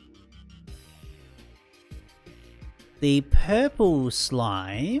 The purple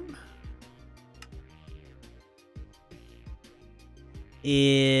slime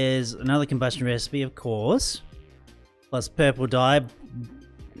is another combustion recipe, of course, plus purple dye,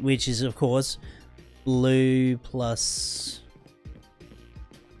 which is, of course, blue plus...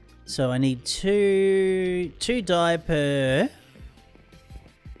 So I need two dye per...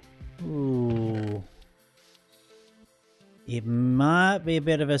 Ooh. It might be a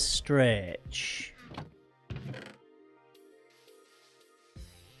bit of a stretch.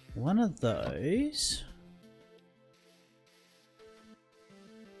 One of those.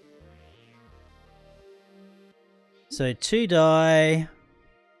 So 2 dye.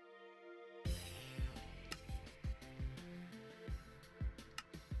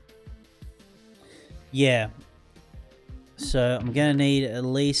 Yeah. So I'm gonna need at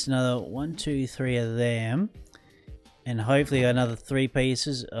least another 1, 2, 3 of them. And hopefully another 3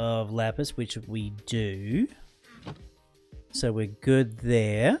 pieces of lapis, which we do. So we're good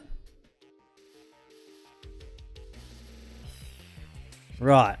there.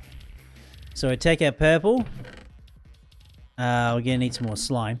 Right. So we take our purple. We're gonna need some more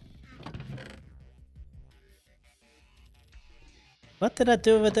slime. What did I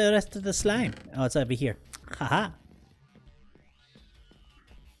do with the rest of the slime? Oh, it's over here. Haha.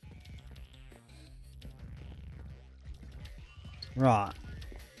 Right.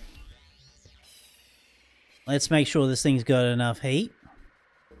 Let's make sure this thing's got enough heat.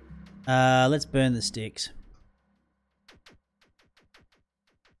 Let's burn the sticks.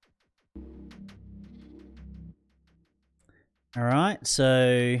 Alright,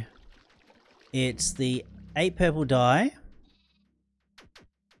 so it's the 8 purple dye,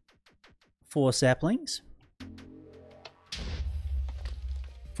 4 saplings,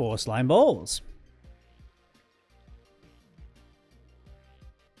 4 slime balls.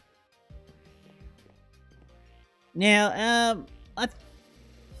 Now, I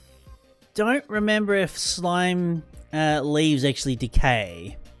don't remember if slime leaves actually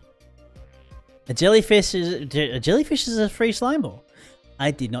decay. A jellyfish is a free slime ball.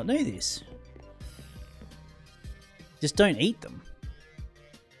 I did not know this. Just don't eat them.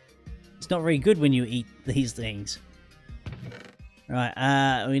 It's not very good when you eat these things.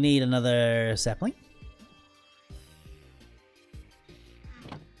 Right, we need another sapling.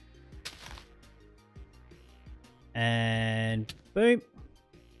 And boom.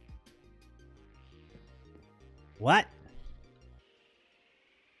 What?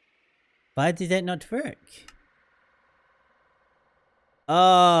 Why did that not work?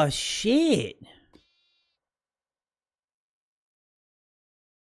 Oh, shit.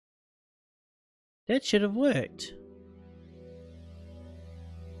 That should have worked.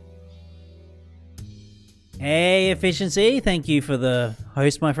 Hey, Efficiency, thank you for the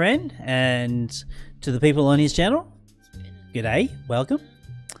host, my friend, and to the people on his channel. G'day, welcome.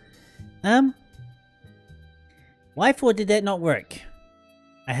 Why for did that not work?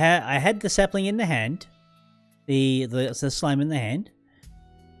 I had the sapling in the hand, the slime in the hand.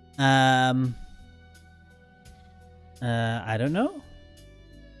 I don't know.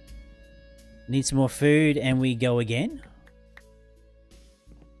 Need some more food, and we go again.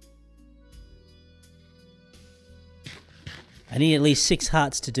 I need at least 6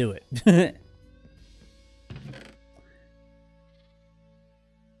 hearts to do it.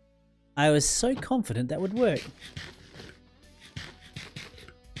 I was so confident that would work.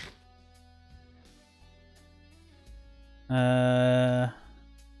 How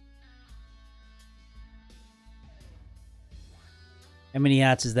many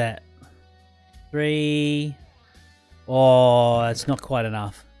hearts is that? 3. Oh, that's not quite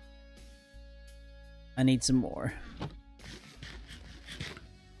enough. I need some more.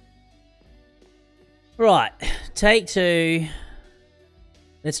 Right, take 2.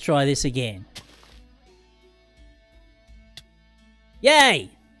 Let's try this again. Yay!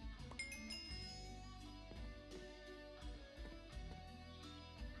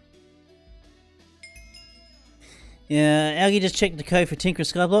 Algie just checked the code for Tinker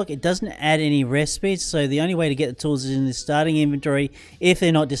Skyblock. It doesn't add any recipes, so the only way to get the tools is in the starting inventory if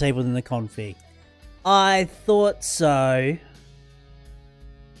they're not disabled in the config. I thought so.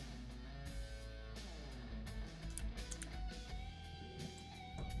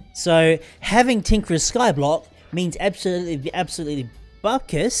 So having Tinker's Skyblock means absolutely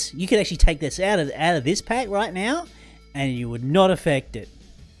buckus. You could actually take this out of this pack right now, and you would not affect it.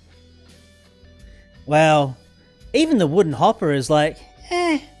 Well, even the wooden hopper is like,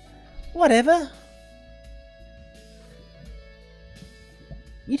 whatever.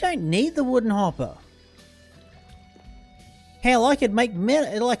 You don't need the wooden hopper. Hell, I could make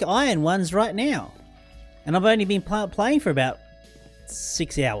iron ones right now, and I've only been playing for about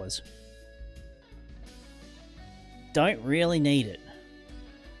 6 hours. Don't really need it.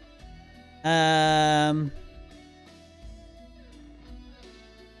 I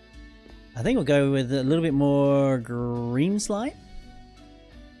think we'll go with a little bit more green slime.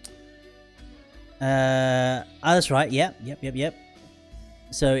 Oh, that's right. Yep.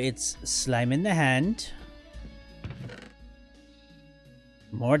 So it's slime in the hand.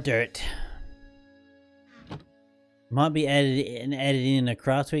 More dirt. Might be added in a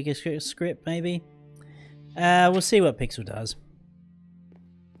Craftweaver script, maybe. We'll see what Pixel does.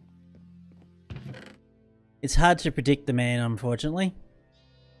 It's hard to predict the man, unfortunately.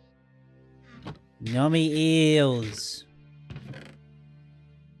 Yummy eels.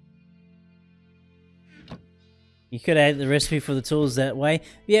 You could add the recipe for the tools that way.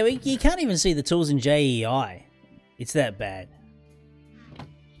 Yeah, you can't even see the tools in JEI. It's that bad.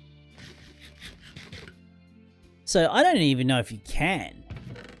 So I don't even know if you can,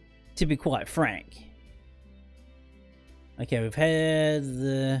 to be quite frank. Okay, we've had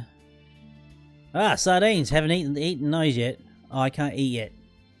the... sardines. Haven't eaten those yet. Oh, I can't eat yet.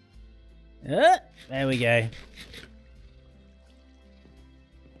 There we go.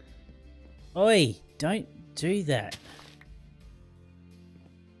 Oi, don't do that.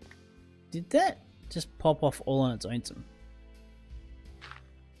 Did that just pop off all on its own?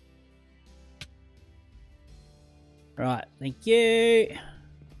 Right, thank you.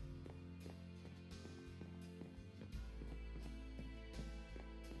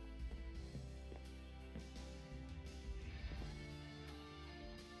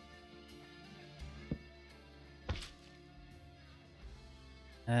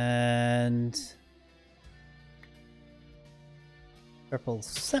 And purple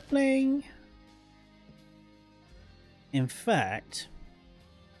sapling. In fact,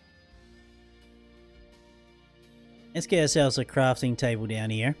 let's get ourselves a crafting table down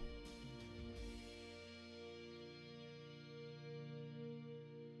here.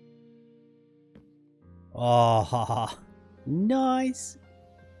 Oh, nice.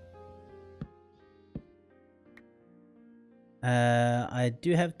 I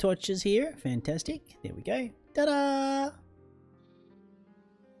do have torches here. Fantastic. There we go. Ta-da!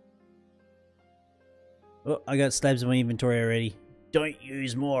 Oh, I got slabs in my inventory already. Don't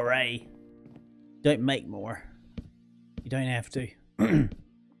use more, eh? Don't make more. You don't have to.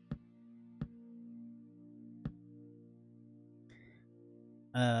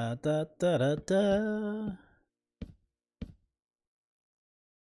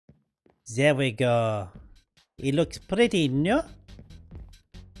 There we go. It looks pretty, no?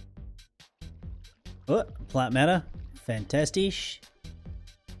 Oh, plant matter. Fantastic.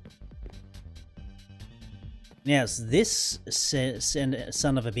 Now, this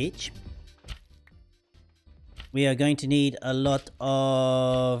son of a bitch. We are going to need a lot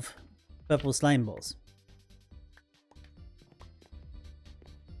of purple slime balls.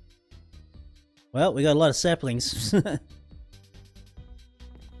 Well, we got a lot of saplings.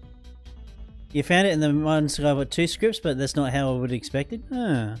 You found it in the Modern Skyblock 2 scripts, but that's not how I would have expected.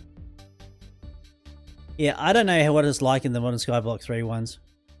 Huh. Yeah, I don't know what it's like in the Modern Skyblock 3 ones.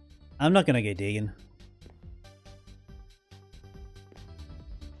 I'm not going to go digging.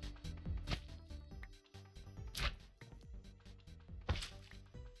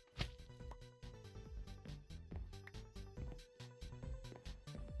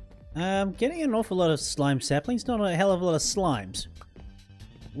 Getting an awful lot of slime saplings, not a hell of a lot of slimes.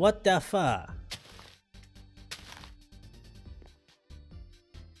 What the fuck?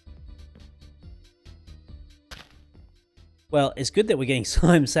 Well, it's good that we're getting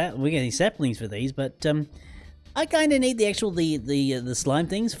we're getting saplings for these, but I kind of need the actual the slime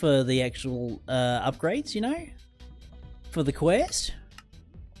things for the actual upgrades, you know, for the quest.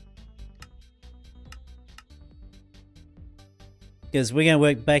 Because we're going to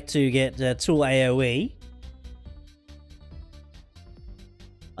work back to get tool AoE.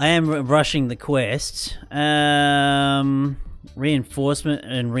 I am rushing the quest. Reinforcement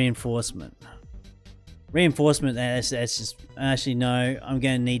and reinforcement. Reinforcement, that's just... Actually, no. I'm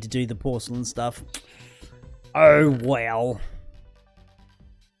going to need to do the porcelain stuff. Oh, well.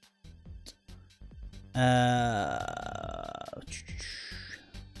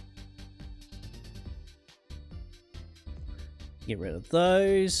 Get rid of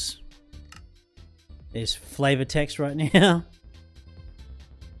those. There's flavor text right now.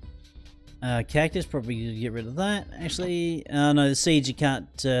 Cactus, probably get rid of that. Actually, no, the seeds you can't...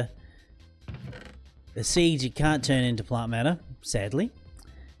 the seeds you can't turn into plant matter, sadly.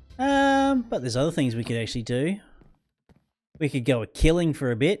 But there's other things we could actually do. We could go a killing for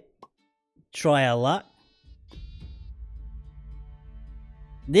a bit. Try our luck.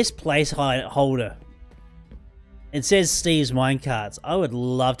 This placeholder. It says Steve's Minecarts. I would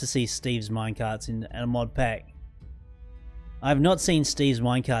love to see Steve's Minecarts in a mod pack. I've not seen Steve's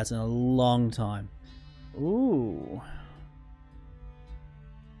Minecarts in a long time. Ooh.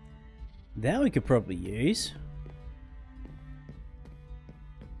 That we could probably use.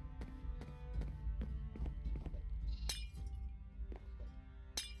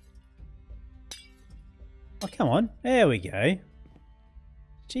 Oh, come on. There we go.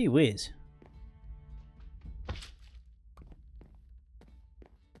 Gee whiz.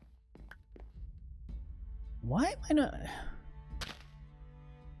 Why am I not...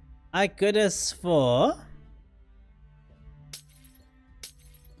 I could ask for...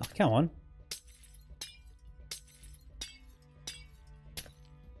 Oh, come on.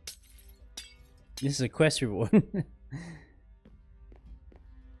 This is a quest reward.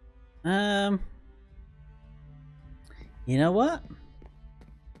 You know what?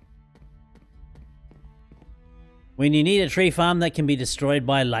 When you need a tree farm that can be destroyed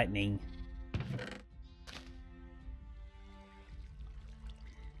by lightning.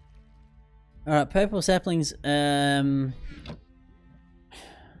 Alright, purple saplings, hang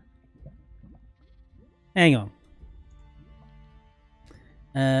on.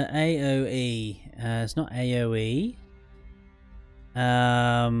 AoE, it's not AoE.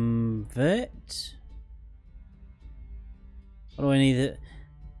 Vert. What do I need?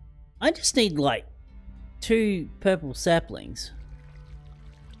 I just need like 2 purple saplings.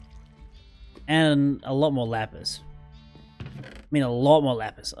 And a lot more lapis. I mean, a lot more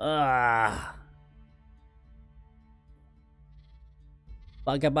lapis. Ah.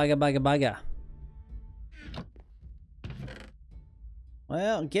 Bugger.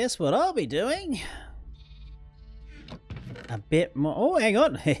 Well, guess what I'll be doing? A bit more. Oh, hang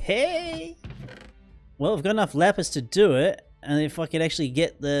on. Hey. Well, I've got enough lapis to do it. And if I could actually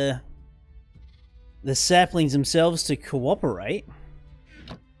get the saplings themselves to cooperate.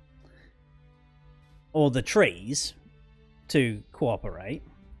 Or the trees to cooperate.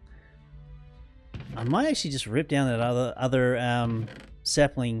 I might actually just rip down that other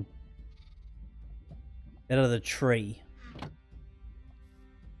sapling, that other tree.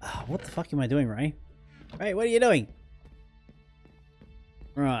 Oh, what the fuck am I doing, Ray? Ray, what are you doing?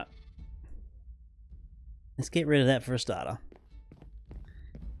 Right. Let's get rid of that for a starter.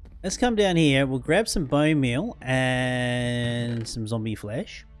 Let's come down here. We'll grab some bone meal and some zombie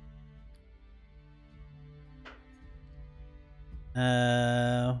flesh.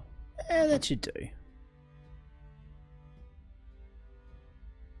 Yeah, that should do.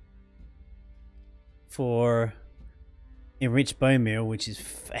 For enriched bone meal, which is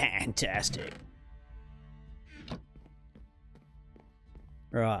fantastic.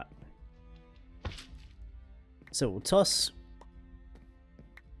 Right. So we'll toss.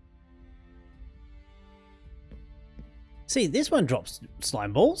 See, this one drops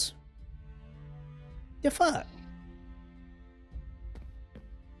slime balls. The fuck?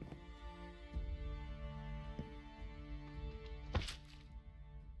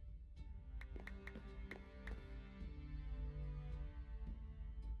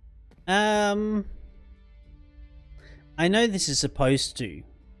 I know this is supposed to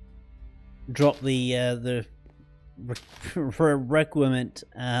drop the requirement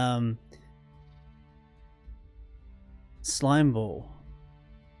slime ball.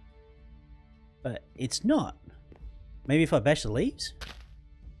 But it's not. Maybe if I bash the leaves?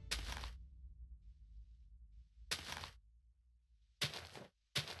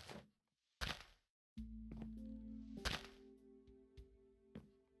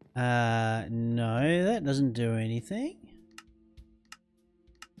 No, that doesn't do anything.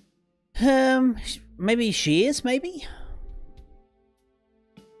 Maybe shears, maybe?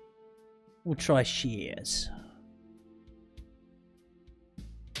 We'll try shears.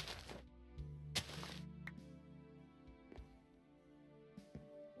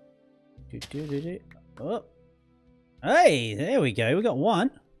 Oh. Hey, there we go. We got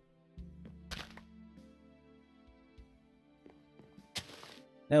one.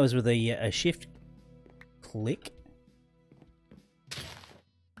 That was with a shift click.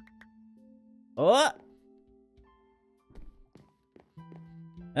 Oh!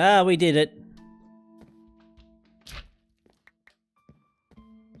 Ah, we did it.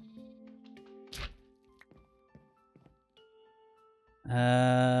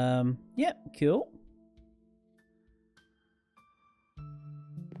 Yep, cool.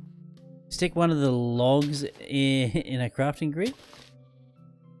 Stick one of the logs in a crafting grid.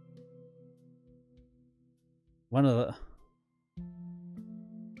 One of the...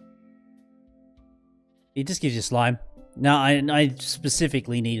 It just gives you slime. No, I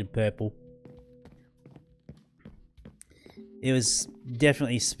specifically needed purple. It was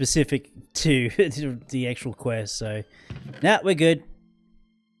definitely specific to the actual quest, so... Nah, we're good.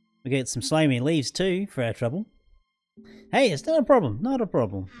 We get some slimy leaves too, for our trouble. Hey, it's not a problem, not a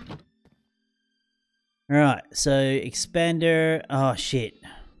problem. Alright, so expander... Oh, shit.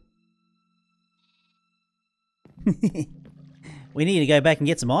 We need to go back and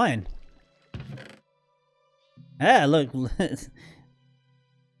get some iron. Ah, look.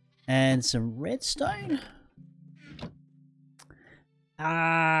 And some redstone.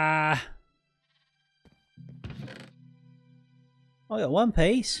 Ah. I got one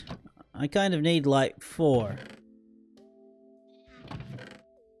piece. I kind of need like 4.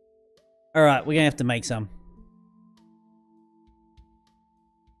 Alright, we're gonna have to make some.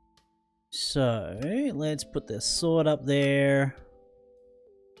 So, let's put the sword up there.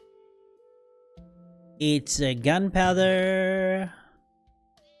 It's a gunpowder.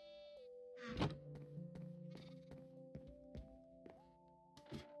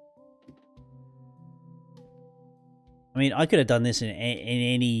 I mean, I could have done this in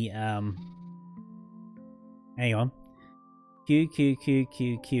any, hang on. Q, Q, Q,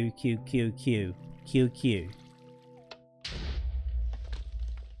 Q, Q, Q, Q, Q, Q, Q.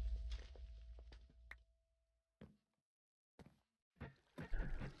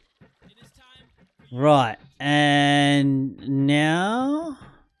 Right, and now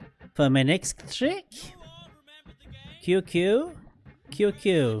for my next trick. Q, Q, Q,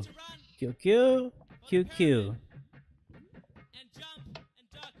 Q, Q, Q, Q, Q.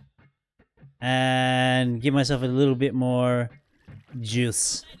 And give myself a little bit more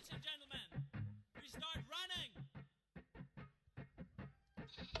juice.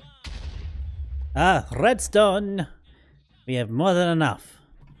 Ah, redstone! We have more than enough.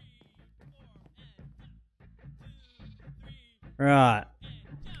 Right.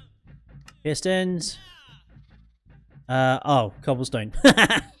 Pistons. Oh, cobblestone.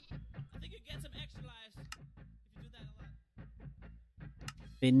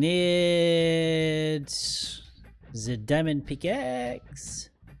 We need the diamond pickaxe.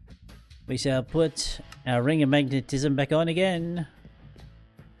 We shall put our ring of magnetism back on again.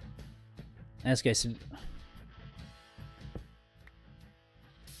 Let's go some...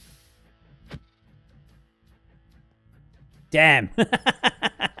 Damn!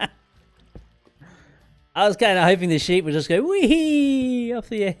 I was kind of hoping the sheep would just go wee off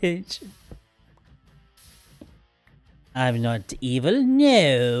the edge. I'm not evil,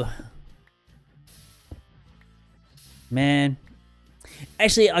 no. Man.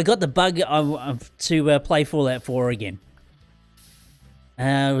 Actually, I got the bug to play Fallout 4 again.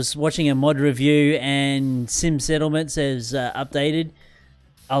 I was watching a mod review and Sim Settlements has updated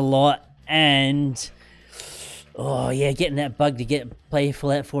a lot. And, oh yeah, getting that bug to play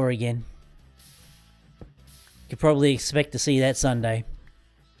Fallout 4 again. Could probably expect to see that Sunday.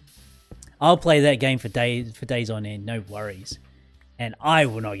 I'll play that game for days on end, no worries. And I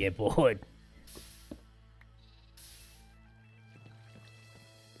will not get bored.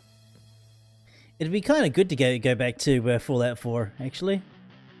 It'd be kind of good to go back to Fallout 4, actually.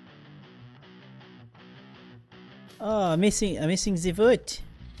 Oh, I'm missing the foot.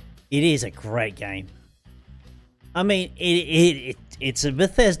 It is a great game. I mean, it's a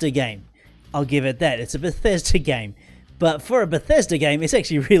Bethesda game. I'll give it that. It's a Bethesda game. But for a Bethesda game, it's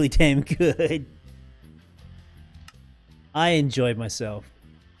actually really damn good. I enjoyed myself.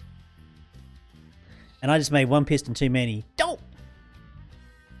 And I just made one piston too many. Don't!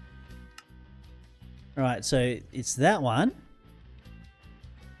 Alright, so it's that one.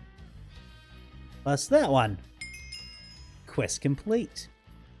 Plus that one. Quest complete.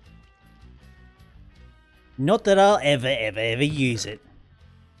 Not that I'll ever use it.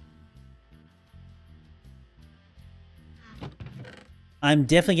 I'm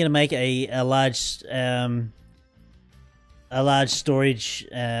definitely going to make a large storage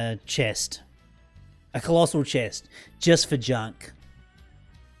chest. A colossal chest. Just for junk.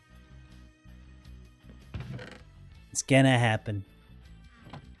 It's gonna happen.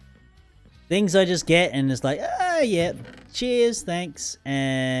 Things I just get and it's like, ah, yeah, cheers, thanks,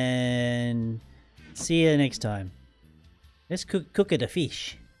 and see you next time. Let's cook it a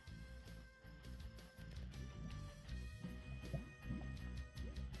fish.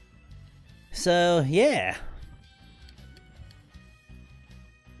 So, yeah.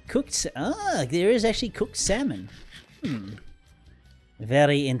 Cooked, there is actually cooked salmon.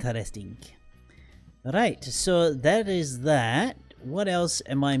 Very interesting. Right, so that is that. What else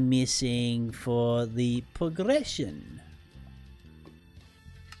am I missing for the progression?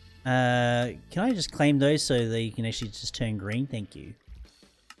 Can I just claim those so they can actually just turn green? Thank you.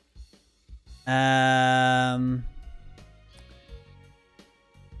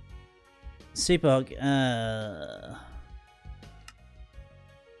 Super.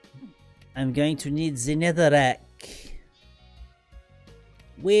 I'm going to need the netherrack,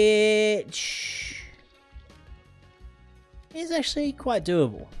 which is actually quite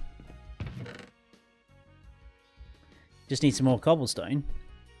doable. Just need some more cobblestone.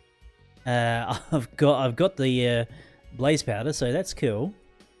 I've got the blaze powder, so that's cool.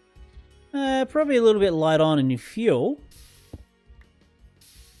 Probably a little bit light on in fuel.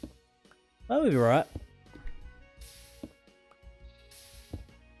 That'll be right.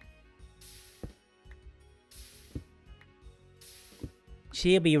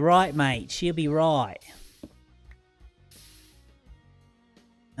 She'll be right, mate. She'll be right.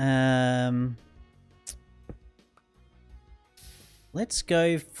 Let's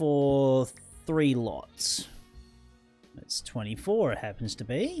go for 3 lots. That's 24, it happens to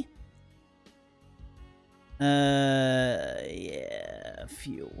be. Yeah,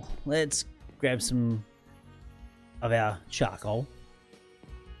 fuel. Let's grab some of our charcoal.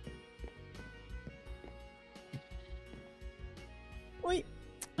 Wait.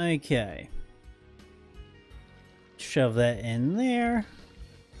 Okay. Shove that in there.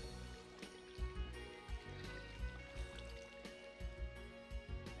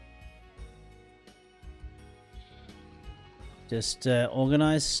 Just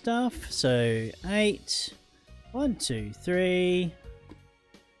organize stuff. So 8. 1, 2, 3.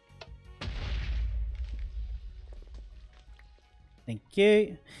 Thank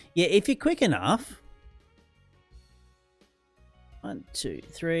you. Yeah, if you're quick enough. 1, 2,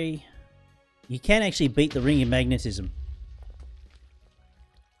 3. You can actually beat the ring of magnetism.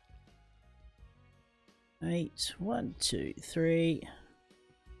 8. 1, 2, 3.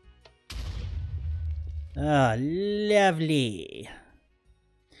 Ah, lovely.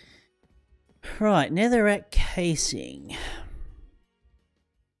 Right, netherrack casing.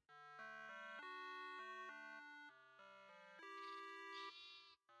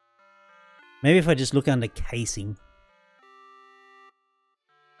 Maybe if I just look under casing.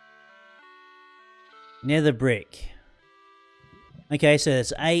 Nether brick. Okay, so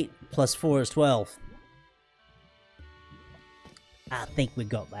that's 8 plus 4 is 12. I think we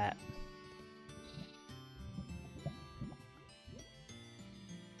got that.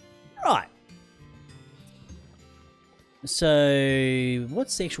 Right. So,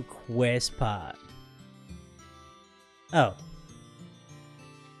 what's the actual quest part? Oh.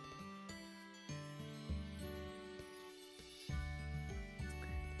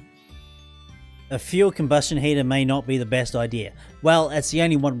 A fuel combustion heater may not be the best idea. Well, that's the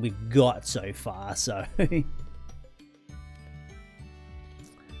only one we've got so far, so...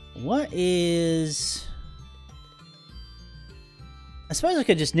 What is... I suppose I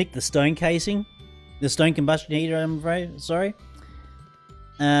could just nick the stone casing. The stone combustion heater, I'm afraid. Sorry.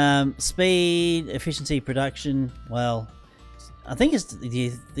 Speed, efficiency, production. Well, I think it's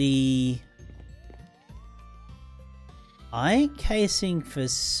the iron casing for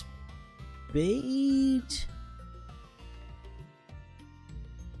speed.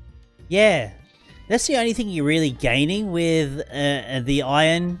 Yeah, that's the only thing you're really gaining with the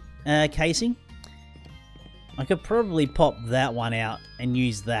iron casing. I could probably pop that one out and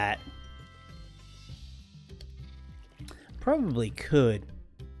use that. probably could.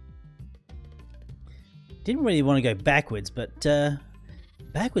 Didn't really want to go backwards, but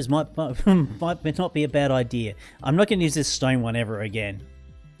backwards might not be a bad idea. I'm not going to use this stone one ever again.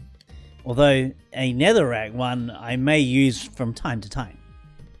 Although a netherrack one I may use from time to time.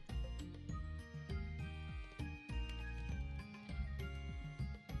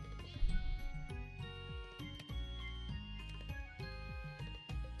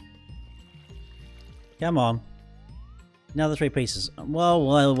 Come on. Another 3 pieces. Well,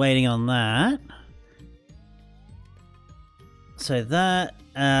 while waiting on that. So that,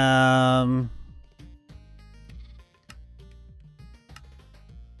 I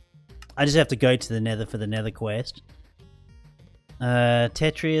just have to go to the nether for the nether quest.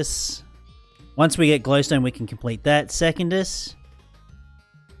 Tetris. Once we get glowstone, we can complete that. Secondus.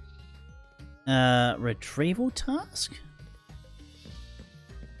 Retrieval task?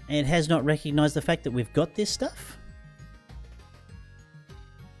 It has not recognized the fact that we've got this stuff.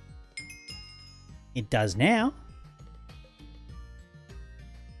 It does now.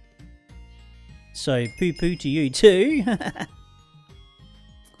 So poo poo to you too.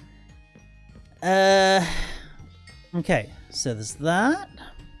 Okay, so there's that.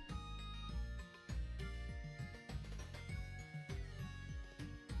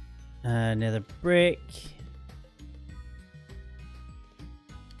 Nether brick.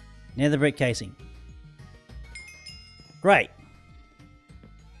 Nether brick casing. Great.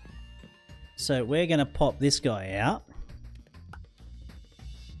 So we're going to pop this guy out.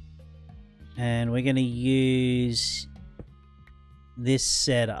 And we're going to use this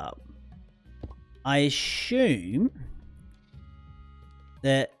setup. I assume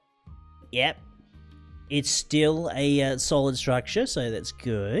that, yep, it's still a solid structure, so that's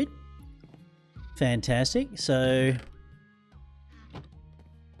good. Fantastic. So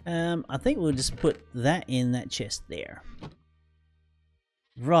I think we'll just put that in that chest there.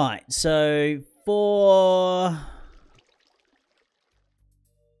 Right, so for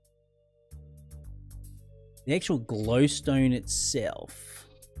the actual glowstone itself.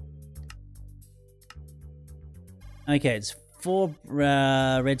 Okay, it's 4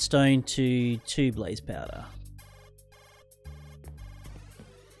 redstone to 2 blaze powder.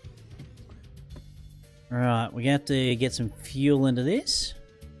 Right, we're gonna have to get some fuel into this.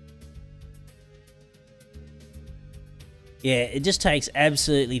 Yeah, it just takes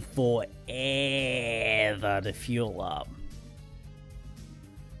absolutely forever to fuel up.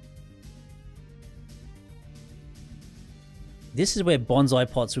 This is where bonsai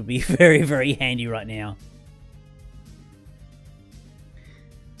pots would be very, very handy right now.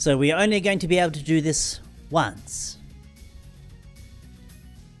 So we are only going to be able to do this once.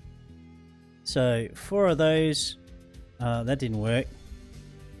 So 4 of those. That didn't work.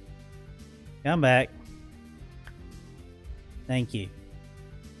 Come back. Thank you.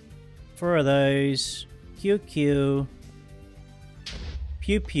 4 of those. QQ.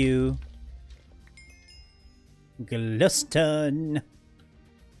 Pew pew. Glowstone.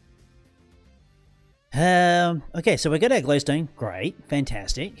 Okay, so we got our glowstone. Great,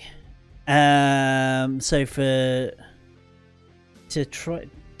 fantastic. So for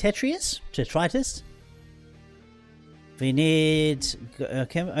Tetrius, we need.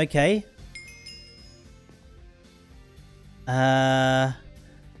 Okay.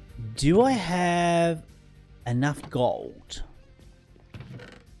 Do I have enough gold?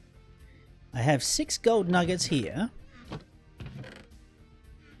 I have 6 gold nuggets here.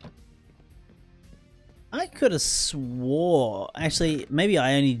 I could have swore... Actually, maybe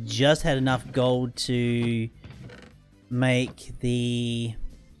I only just had enough gold to make the...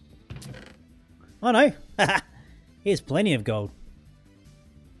 Oh no! Here's plenty of gold.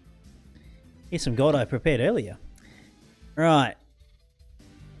 Here's some gold I prepared earlier. Right.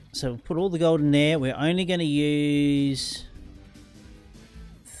 So put all the gold in there. We're only going to use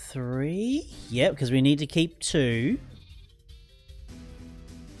 3. Yep, because we need to keep 2.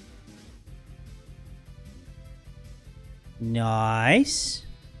 Nice.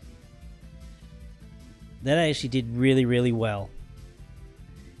 That actually did really, really well.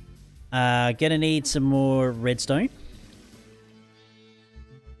 Gonna need some more redstone.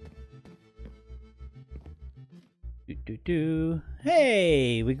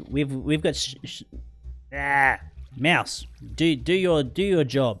 Hey, we've got mouse. Do your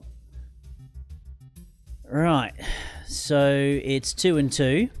job. Right. So it's 2 and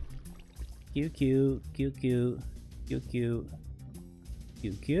 2. QQ QQ QQ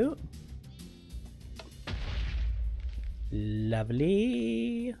QQ.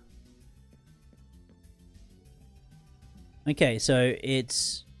 Lovely. Okay, so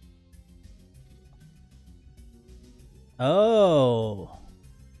it's Oh.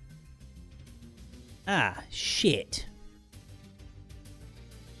 Ah, shit.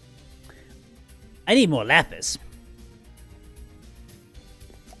 I need more lapis.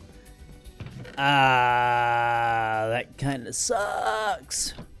 Ah, that kind of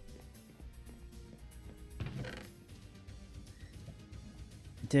sucks.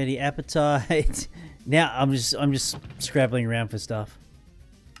 Dirty appetite. Now I'm just scrabbling around for stuff.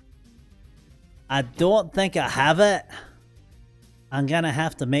 I don't think I have it. I'm gonna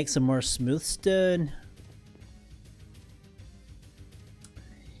have to make some more smooth stone.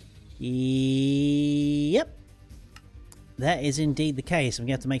 Yep. That is indeed the case. I'm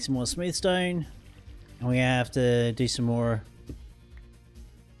gonna have to make some more smooth stone. And we have to do some more.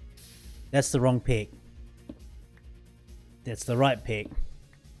 That's the wrong pick. That's the right pick.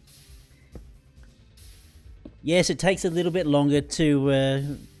 Yes, it takes a little bit longer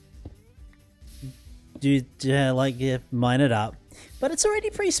to mine it up, but it's already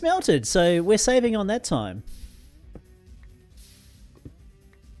pre-smelted, so we're saving on that time.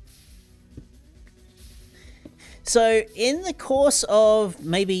 So in the course of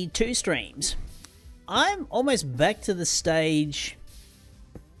maybe 2 streams, I'm almost back to the stage.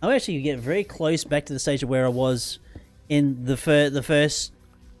 I'm actually getting very close back to the stage of where I was in the first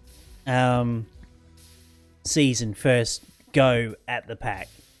season, first go at the pack.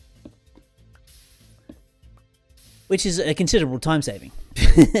 Which is a considerable time saving.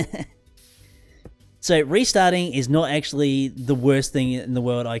 So restarting is not actually the worst thing in the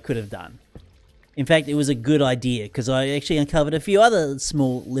world I could have done. In fact, it was a good idea because I actually uncovered a few other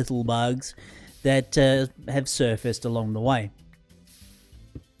small little bugs that have surfaced along the way.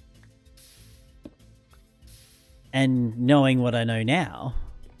 And knowing what I know now,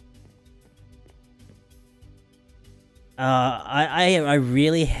 I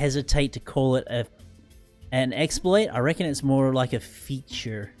really hesitate to call it an exploit. I reckon it's more like a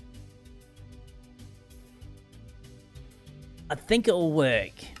feature. I think it will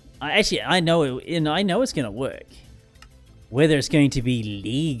work. I know it. I know it's going to work. Whether it's going to be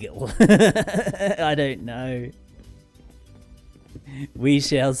legal, I don't know. We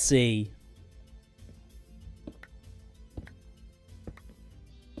shall see.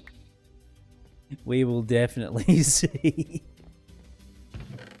 We will definitely see.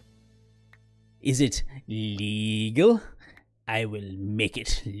 Is it legal? I will make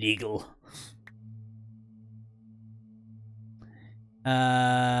it legal.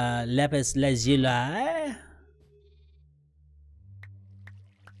 Lapis lazuli.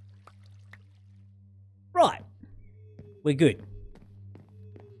 Right. We're good.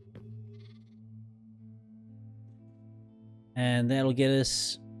 And that'll get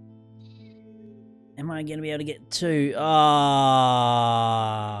us... Am I going to be able to get 2?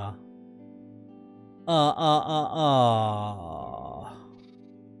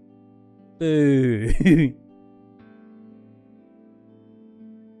 Boo.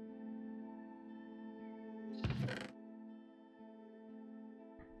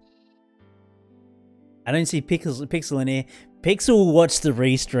 I don't see Pixel in here. Pixel will watch the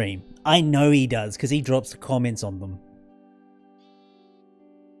restream. I know he does because he drops the comments on them.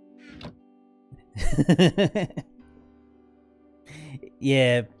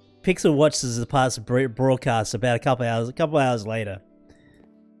 Yeah, Pixel watches the past broadcast about a couple hours later.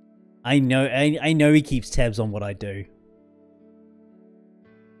 I know he keeps tabs on what I do.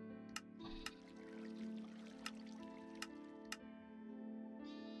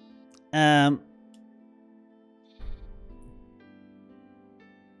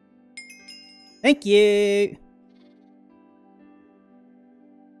 Thank you.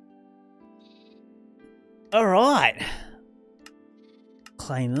 All right.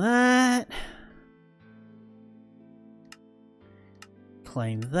 Claim that.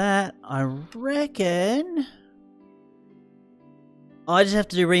 Claim that. I reckon I just have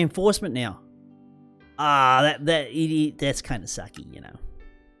to do reinforcement now. Ah, that's kind of sucky, you know.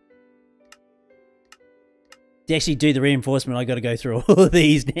 To actually do the reinforcement, I got to go through all of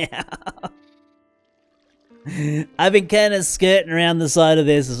these now. I've been kind of skirting around the side of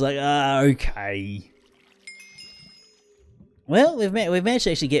this. It's like, okay. Well, we've managed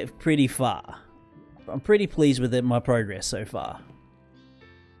to actually get pretty far. I'm pretty pleased with my progress so far.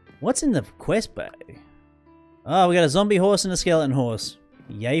 What's in the quest bow? Oh, we got a zombie horse and a skeleton horse.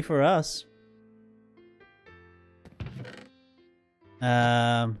 Yay for us.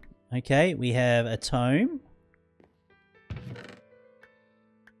 Okay, we have a tome.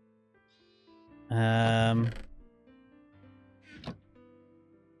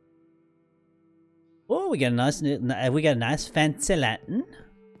 Oh, we got a nice fancy lantern.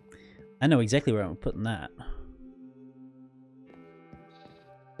 I know exactly where I'm putting that.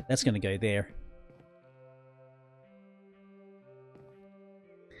 That's going to go there.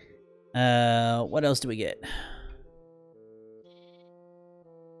 What else do we get?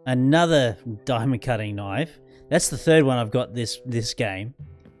 Another diamond cutting knife. That's the third one I've got this game.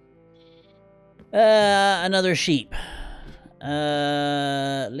 Another sheep.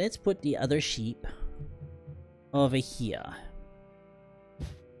 Let's put the other sheep over here.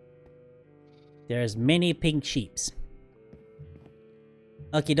 There's many pink sheeps.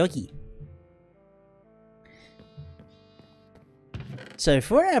 Okie dokie. So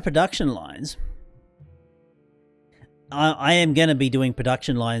for our production lines, I am going to be doing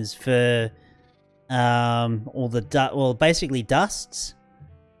production lines for all the basically dusts.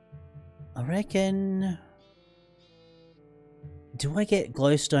 I reckon. Do I get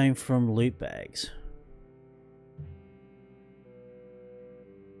glowstone from loot bags?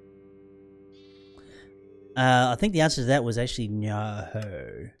 I think the answer to that was actually no.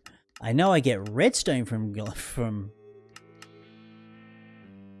 I know I get redstone from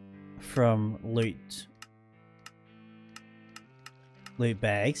loot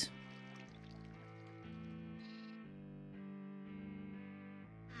bags.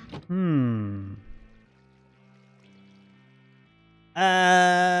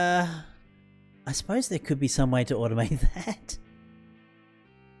 I suppose there could be some way to automate that.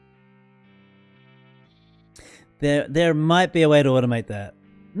 There might be a way to automate that.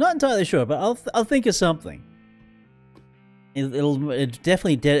 Not entirely sure, but I'll think of something. It'll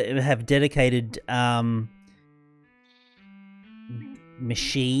definitely have dedicated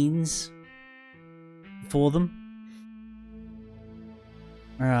machines for them.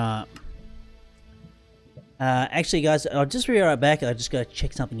 Alright. Actually, guys, I'll just be right back. I just gotta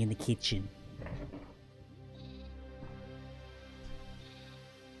check something in the kitchen.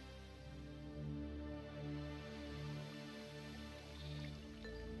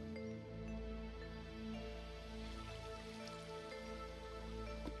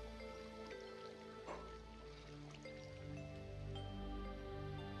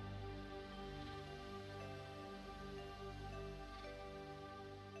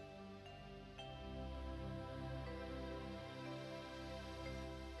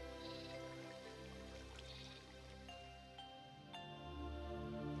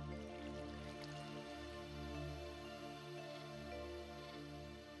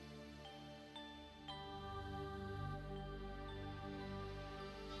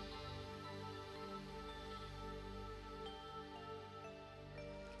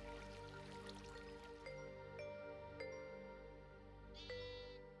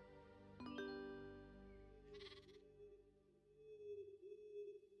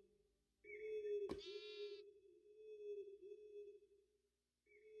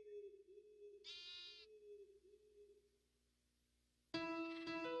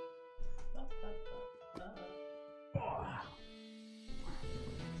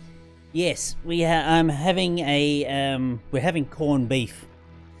 Yes, I'm having a we're having corned beef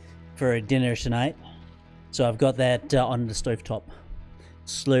for a dinner tonight, so I've got that on the stovetop,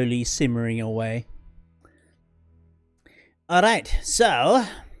 slowly simmering away. All right, so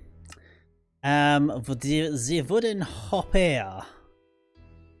the wooden hopper.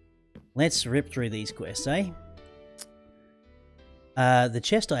 Let's rip through these quests, eh? The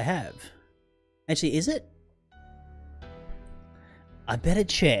chest I have. Actually, is it? I better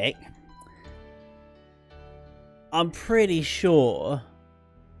check. I'm pretty sure.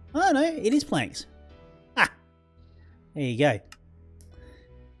 Oh no, it is planks. Ah! There you go.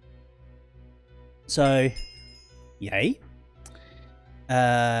 So, yay.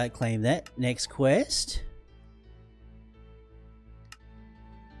 Claim that. Next quest.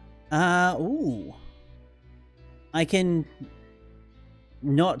 Ooh. I can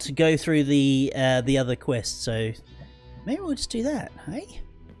not go through the other quests, so maybe we'll just do that, hey?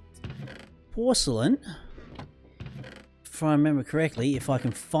 Porcelain. If I remember correctly, if I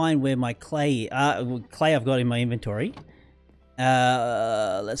can find where my clay I've got in my inventory.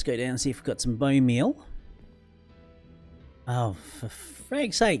 Let's go down and see if we've got some bone meal. Oh, for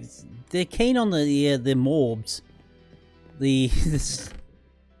frag's sake, they're keen on the morbs.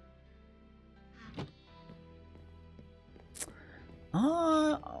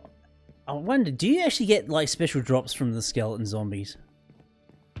 I wonder, do you actually get like special drops from the skeleton zombies?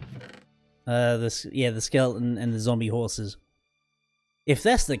 The skeleton and the zombie horses. If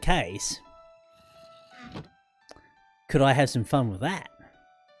that's the case, could I have some fun with that?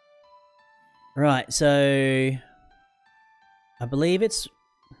 Right, so I believe it's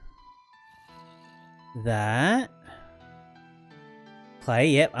that. Clay,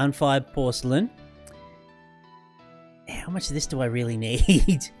 yep, unfired porcelain. How much of this do I really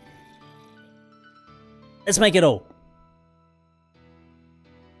need? Let's make it all.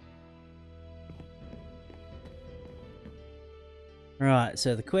 Right,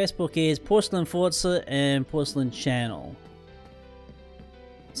 so the quest book is Porcelain Faucet and Porcelain Channel.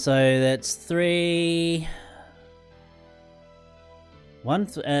 So that's 3...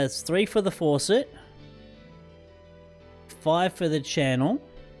 it's 3 for the faucet, 5 for the channel.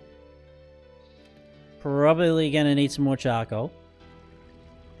 Probably gonna need some more charcoal.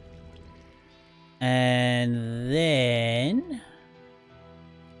 And then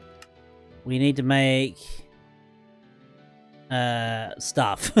we need to make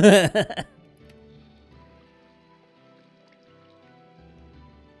stuff. Yeah,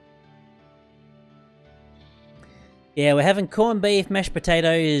 we're having corned beef, mashed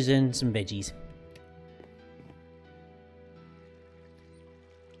potatoes, and some veggies.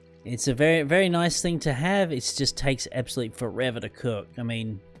 It's a very, very nice thing to have. It just takes absolutely forever to cook. I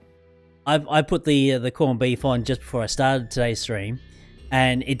mean, I put the corned beef on just before I started today's stream,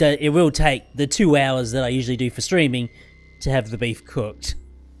 and it will take the 2 hours that I usually do for streaming to have the beef cooked.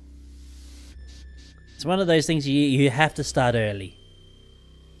 It's one of those things you have to start early.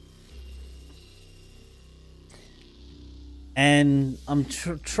 And I'm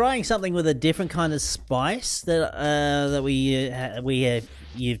trying something with a different kind of spice that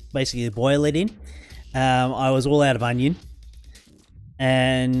you basically boil it in. I was all out of onion,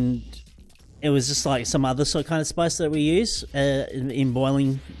 and it was just like some other sort of kind of spice that we use in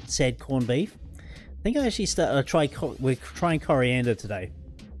boiling said corned beef. I think I actually we're trying coriander today,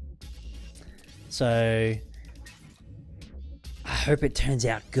 so I hope it turns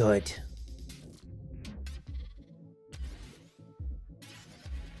out good.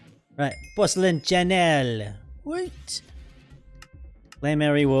 Right, Porcelain Channel. What? Claim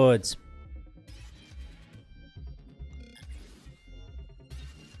our rewards.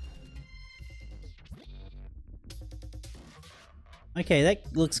 Okay,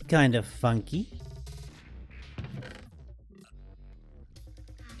 that looks kind of funky.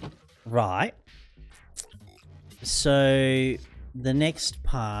 Right. So, the next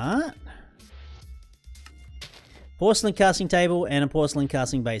part... Porcelain casting table and a porcelain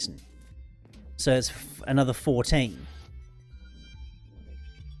casting basin. So it's another 14.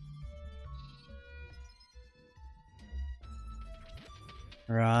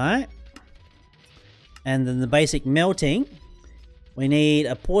 Right. And then the basic melting. We need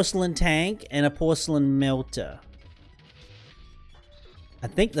a porcelain tank and a porcelain melter. I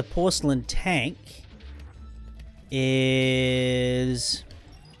think the porcelain tank is...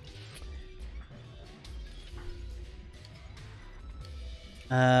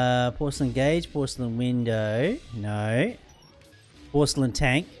 porcelain gauge, porcelain window, no. Porcelain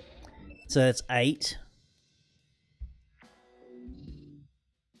tank, so that's 8.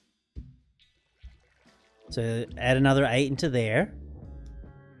 So add another 8 into there.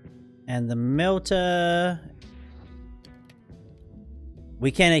 And the melter...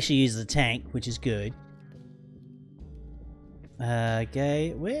 We can actually use the tank, which is good.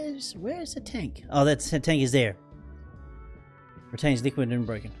 Okay, where's the tank? Oh, the tank is there. Retains liquid and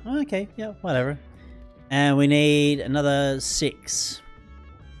broken. Oh, okay, yeah, whatever. And we need another 6.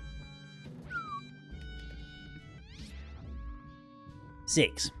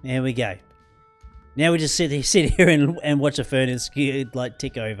 There we go. Now we just sit here and watch a furnace like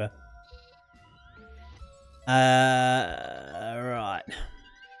tick over. Right.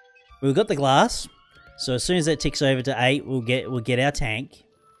 We've got the glass, so as soon as that ticks over to 8, we'll get our tank.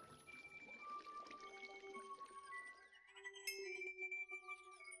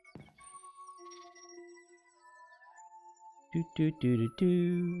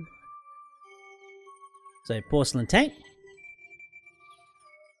 So porcelain tank.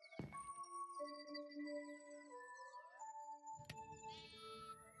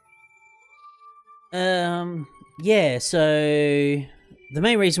 Yeah, so the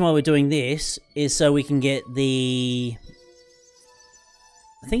main reason why we're doing this is so we can get the...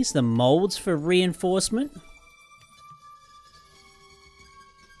 I think it's the molds for reinforcement.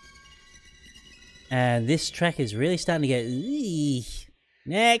 And this track is really starting to get... Eesh.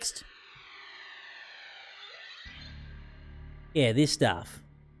 Next! Yeah, this stuff.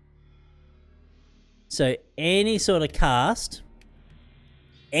 So any sort of cast,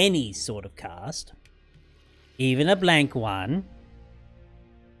 even a blank one,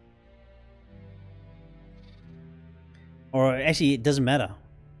 or actually it doesn't matter.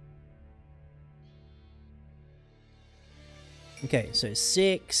 Okay, so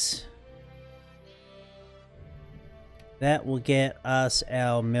 6. That will get us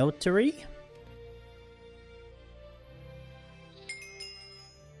our meltery.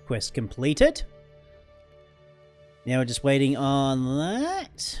 Quest completed. Now we're just waiting on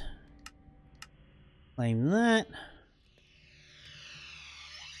that. Claim that.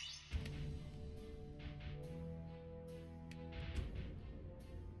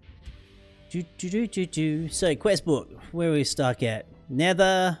 So, quest book. Where are we stuck at?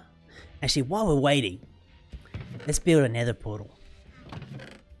 Nether. Actually, while we're waiting, let's build a nether portal.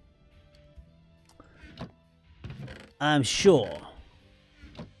 I'm sure.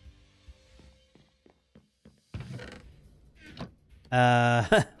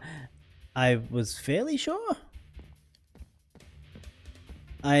 I was fairly sure.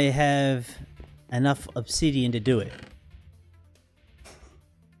 I have enough obsidian to do it.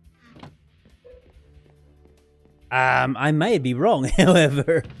 I may be wrong,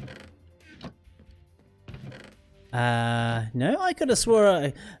 however. No, I could have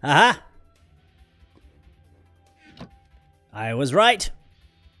swore aha! I was right.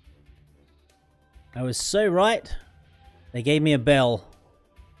 I was so right. They gave me a bell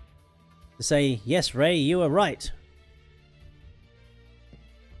to say, yes, Ray, you were right.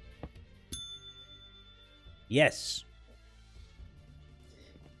 Yes.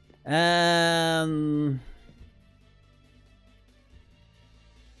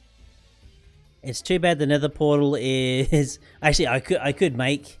 It's too bad the nether portal is... Actually, I could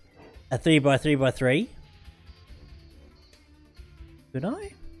make a 3x3x3. Could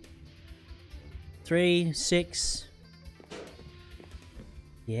I? 3, 6...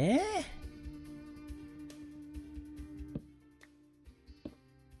 Yeah?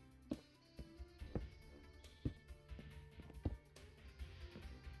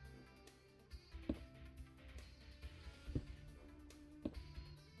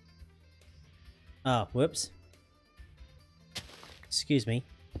 Oh, whoops. Excuse me.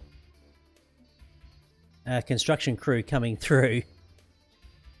 Construction crew coming through.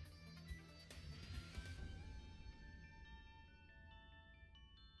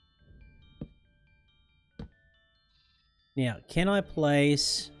 Now, can I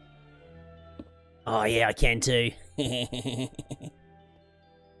place... Oh yeah, I can too.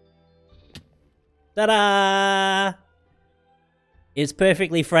 Ta-da! It's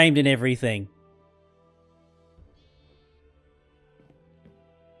perfectly framed and everything.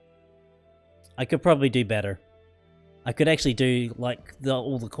 I could probably do better. I could actually do, like,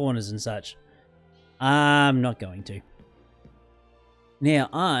 all the corners and such. I'm not going to. Now,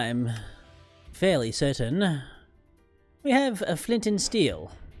 I'm fairly certain we have a flint and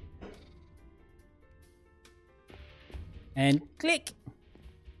steel. And click!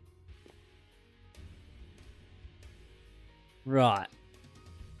 Right.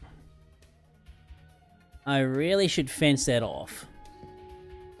 I really should fence that off.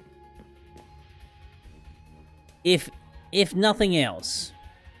 If nothing else.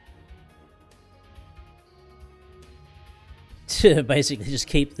 To basically just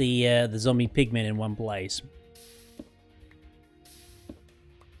keep the zombie pigmen in one place.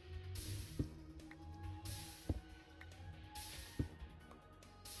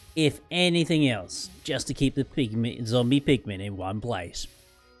 If anything else, just to keep the zombie pigmen in one place.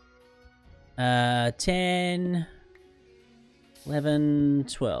 10, 11,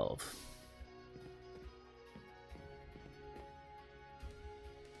 12.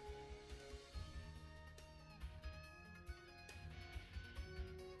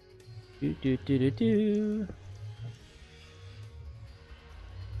 Do.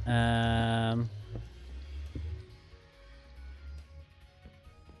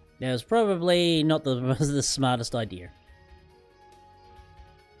 That was probably not the smartest idea.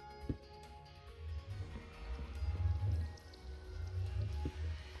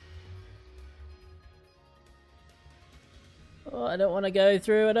 Oh, I don't want to go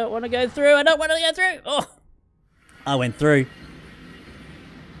through. I don't want to go through. I don't want to go through. Oh, I went through.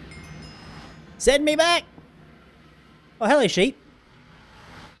 Send me back! Oh, hello, sheep.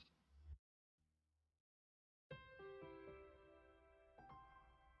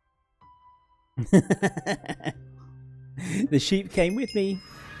 The sheep came with me.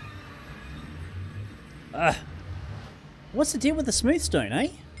 What's the deal with the smooth stone, eh?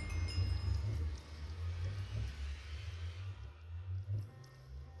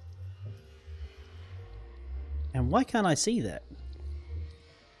 And why can't I see that?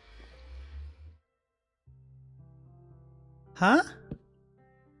 Huh?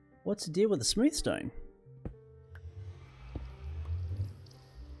 What's the deal with the smooth stone?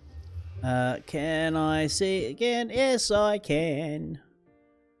 Can I see it again? Yes, I can.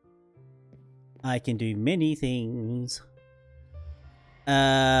 I can do many things.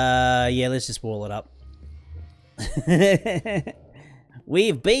 Yeah, let's just wall it up.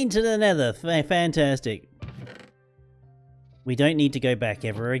 We've been to the nether. Fantastic. We don't need to go back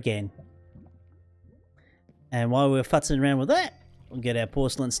ever again. And while we're futzing around with that, we'll get our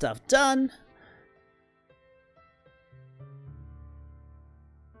porcelain stuff done.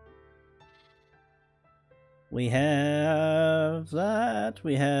 We have that.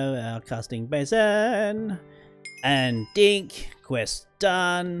 We have our casting basin. And dink. Quest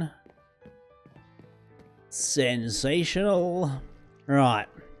done. Sensational. Right.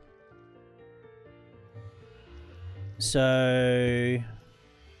 So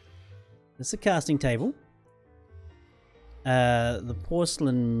that's the casting table. The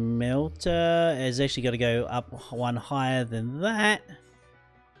porcelain melter has actually got to go up one higher than that.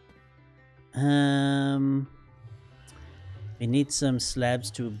 We need some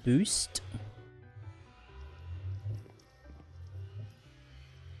slabs to boost.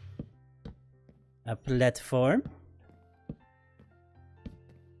 A platform.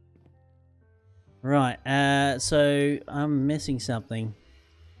 Right, so I'm missing something.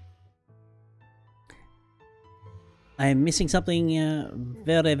 I am missing something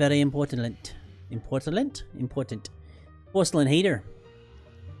very, very important. Important? Porcelain heater.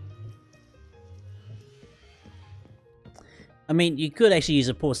 I mean, you could actually use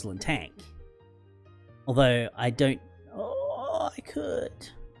a porcelain tank. Although, I don't... Oh, I could.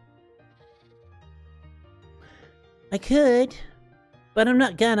 I could, but I'm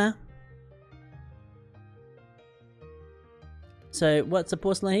not gonna. So, what's a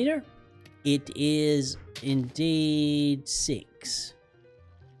porcelain heater? It is indeed 6.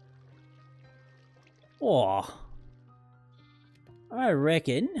 Oh, I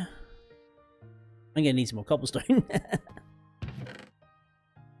reckon I'm gonna need some more cobblestone.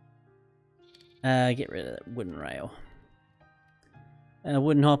 Get rid of that wooden rail.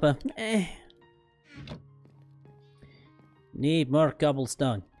 Wooden hopper. Need more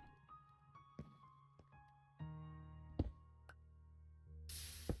cobblestone.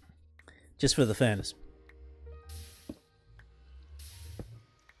 Just for the furnace.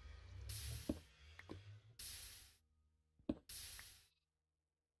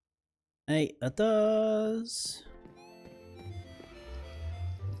 Hey, that does.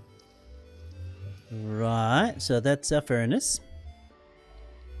 Right, so that's our furnace.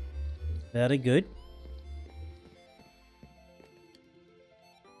 Very good.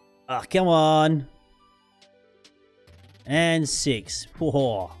 Ah, oh, come on. And 6.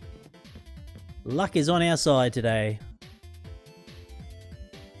 Whoa. Luck is on our side today.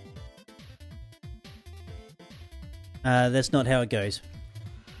 That's not how it goes.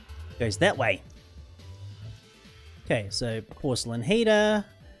 It goes that way. Okay, so porcelain heater,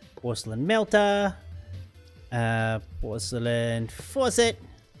 porcelain melter, porcelain faucet.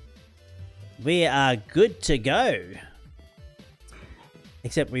 We are good to go.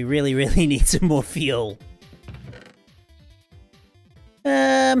 Except we really, really need some more fuel.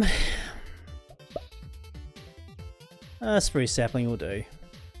 Spruce sapling will do.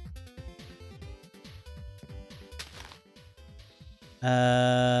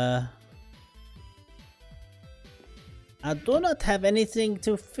 I do not have anything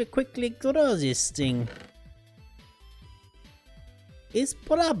to quickly grow this thing. Is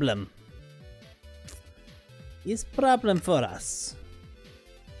problem. Is problem for us.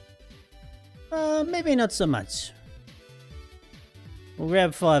 Maybe not so much. We'll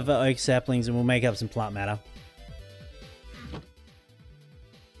grab 5 oak saplings and we'll make up some plant matter.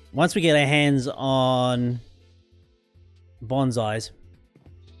 Once we get our hands on bonsais.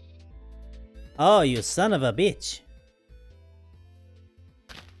 Oh, you son of a bitch.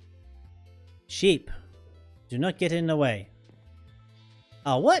 Sheep. Do not get in the way.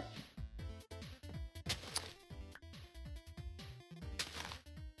 Oh, what?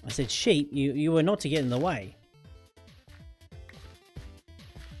 I said sheep, you were not to get in the way.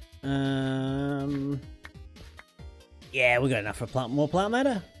 Yeah, we got enough for more plant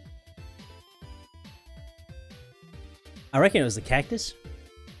matter. I reckon it was the cactus.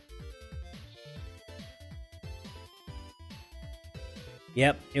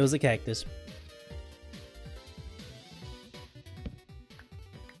 Yep, it was the cactus.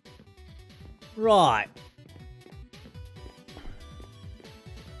 Right.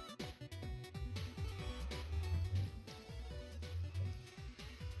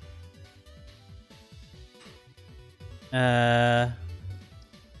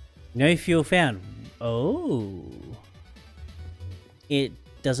 No fuel found. Oh. It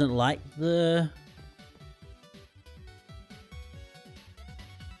doesn't like the...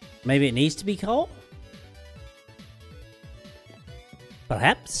 Maybe it needs to be coal?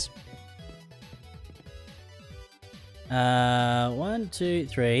 Perhaps. 1, 2,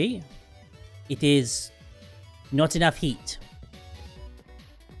 3. It is not enough heat.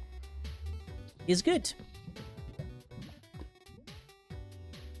 is good.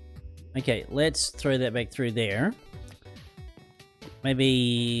 Okay, let's throw that back through there.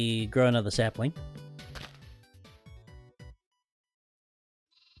 Maybe grow another sapling.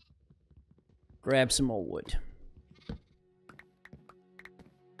 Grab some more wood.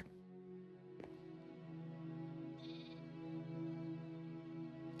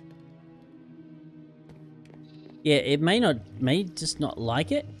 Yeah, it may just not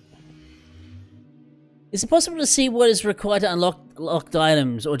like it. Is it possible to see what is required to unlock locked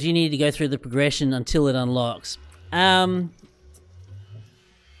items, or do you need to go through the progression until it unlocks? Oh,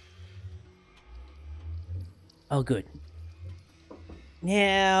 good.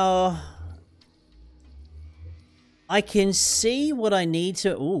 Now, I can see what I need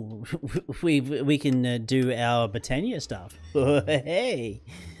to. Ooh, we can do our Britannia stuff. Hey.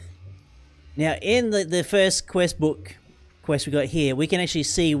 Now, in the first quest we got here, we can actually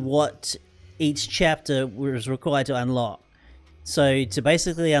see what each chapter was required to unlock. So, to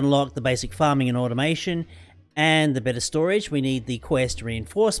basically unlock the basic farming and automation and the better storage, we need the quest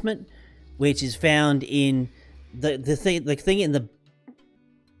reinforcement, which is found in the thing in the.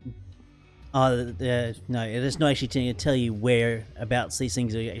 No, it's not actually going to tell you whereabouts these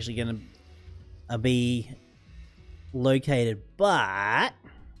things are actually going to be located, but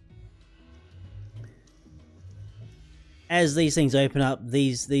as these things open up,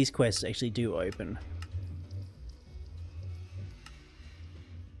 these quests actually do open.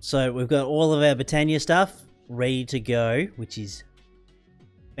 So we've got all of our Britannia stuff ready to go, which is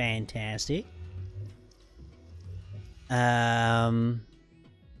fantastic. Now,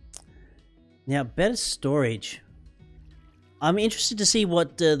 better storage. I'm interested to see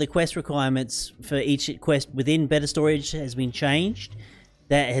what the quest requirements for each quest within better storage has been changed.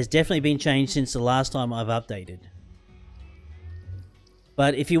 That has definitely been changed since the last time I've updated.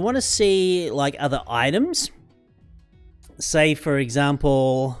 But if you want to see like other items, say for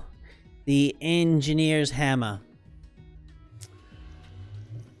example, the engineer's hammer.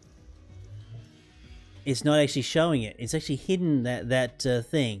 It's not actually showing it. It's actually hidden that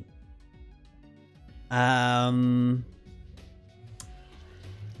thing.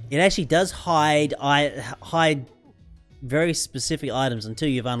 It actually does hide very specific items until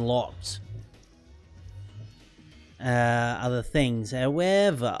you've unlocked other things.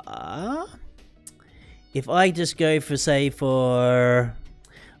 However, if I just go for, say,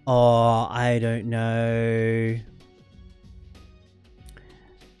 I don't know,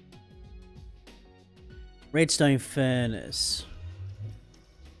 redstone furnace,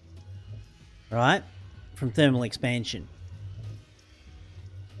 right? From thermal expansion.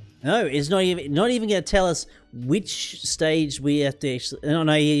 No, it's not even going to tell us which stage we have to actually.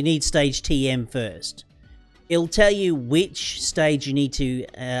 No, you need stage TM first. It'll tell you which stage you need to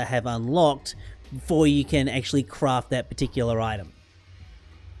have unlocked before you can actually craft that particular item.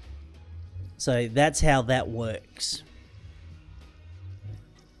 So that's how that works.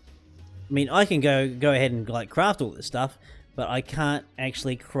 I mean, I can go ahead and like craft all this stuff, but I can't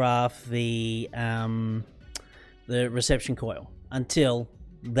actually craft the reception coil until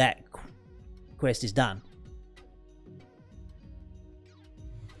that quest is done.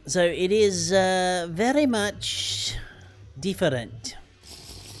 So it is very much different.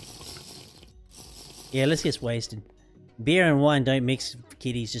 Yeah, let's get wasted. Beer and wine don't mix,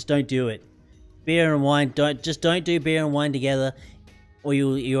 kiddies. Just don't do it. Beer and wine don't do beer and wine together, or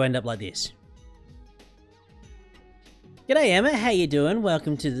you end up like this. G'day Emma, how you doing?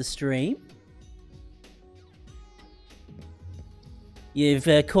 Welcome to the stream. You've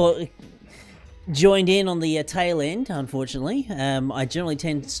joined in on the tail end, unfortunately. I generally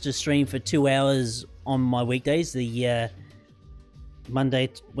tend to stream for 2 hours on my weekdays. The Monday,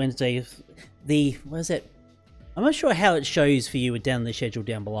 Wednesday, what is it? I'm not sure how it shows for you down the schedule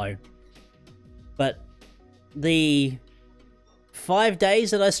down below. But the 5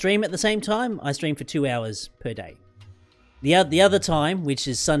 days that I stream at the same time, I stream for 2 hours per day. The other time, which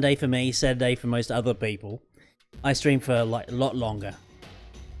is Sunday for me, Saturday for most other people, I stream for like a lot longer.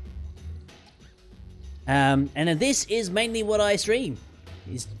 And this is mainly what I stream,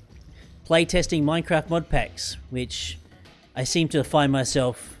 is playtesting Minecraft mod packs, which I seem to find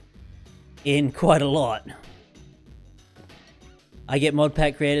myself in quite a lot. I get mod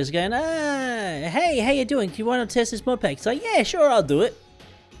pack creators going, hey, how you doing? Do you want to test this mod pack? It's like, yeah, sure, I'll do it.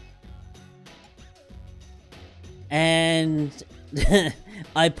 And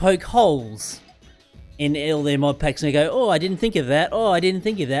I poke holes in all their mod packs and I go, oh, I didn't think of that. Oh, I didn't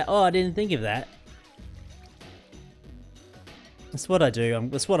think of that. Oh, I didn't think of that. That's what I do.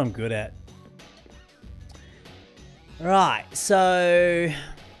 That's what I'm good at. Right, so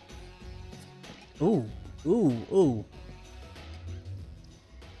Ooh, ooh, ooh.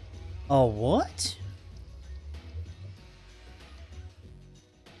 Oh, what?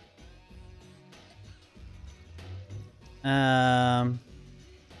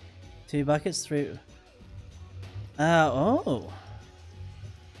 Two buckets, three. Oh.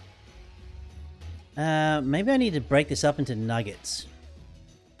 Maybe I need to break this up into nuggets.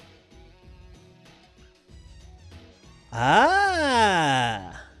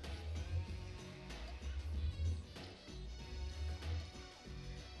 Ah!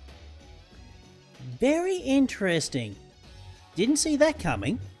 Very interesting. Didn't see that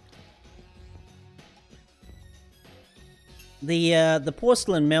coming. The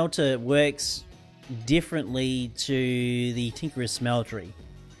porcelain melter works differently to the Tinkerer's smeltery.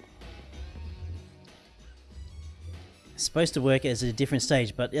 It's supposed to work as a different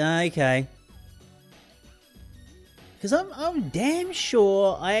stage, but okay. Because I'm damn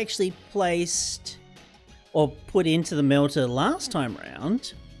sure I actually placed or put into the melter last time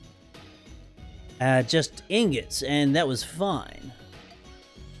round just ingots, and that was fine.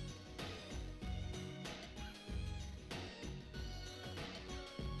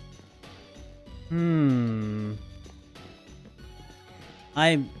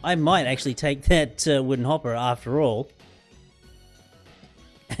 I might actually take that wooden hopper after all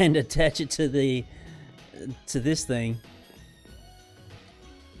and attach it to this thing.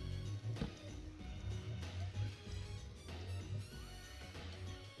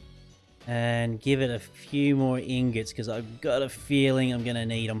 And give it a few more ingots because I've got a feeling I'm gonna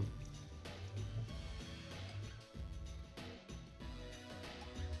need them.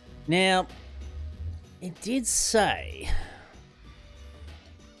 Now, it did say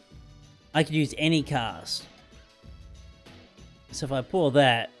I could use any cast. So if I pour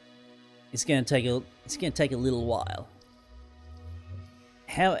that, it's gonna take a little while.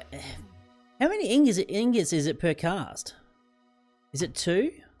 How many ingots is it per cast? Is it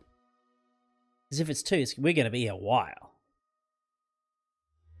 2? Because if it's 2, we're gonna be here a while.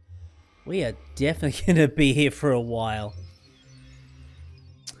 We are definitely gonna be here for a while.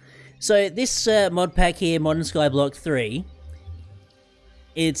 So this mod pack here, Modern Skyblock 3,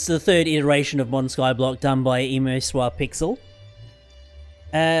 it's the 3rd iteration of Modern Skyblock done by Emoswa Pixel.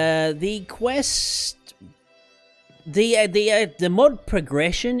 The quest, the mod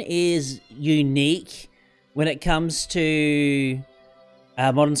progression is unique when it comes to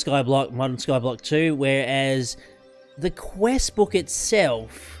Modern Skyblock 2, whereas the quest book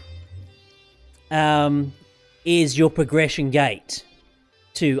itself is your progression gate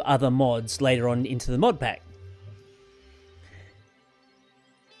to other mods later on into the mod pack.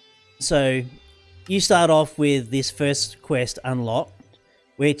 So you start off with this first quest unlocked,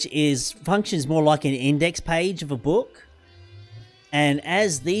 which functions more like an index page of a book, and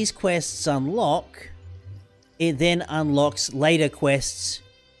as these quests unlock, it then unlocks later quests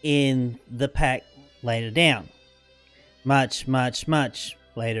in the pack later down. Much, much, much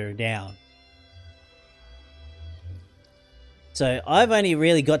later down. So I've only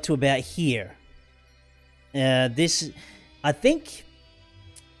really got to about here. I think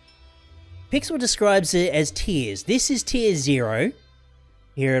Pixel describes it as tiers. This is tier 0.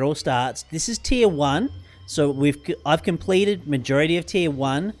 Here it all starts. This is tier 1. So I've completed majority of tier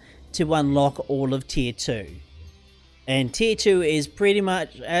 1 to unlock all of tier 2. And tier 2 is pretty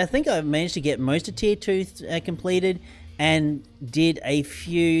much, I think I've managed to get most of tier 2 completed and did a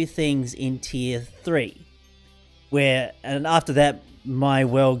few things in tier 3. And after that, my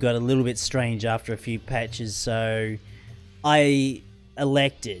world got a little bit strange after a few patches, so I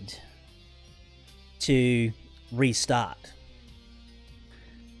elected to restart.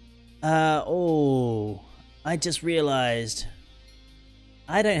 I just realized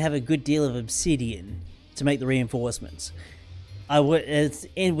I don't have a good deal of obsidian to make the reinforcements.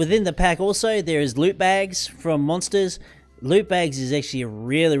 Within the pack also, there is loot bags from monsters. Loot bags is actually a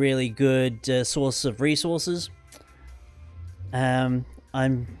really, really good source of resources. I'm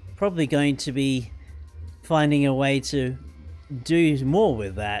probably going to be finding a way to do more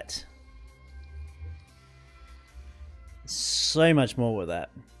with that. So much more with that.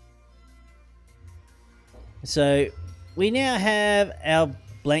 So we now have our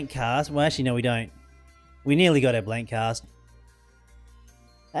blank cast. Well, actually, no, we don't. We nearly got our blank cast.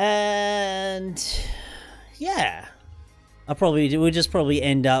 And yeah, we'll just probably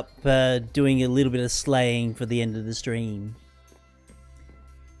end up doing a little bit of slaying for the end of the stream.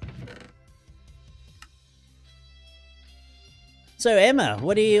 So Emma,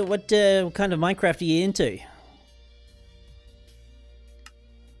 what kind of Minecraft are you into?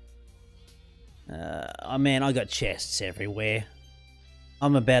 Oh man, I got chests everywhere.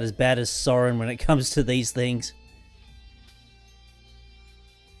 I'm about as bad as Soren when it comes to these things.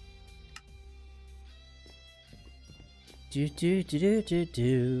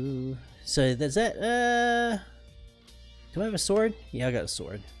 So that's that. Do I have a sword? Yeah, I got a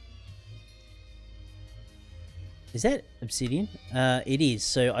sword. Is that obsidian? It is.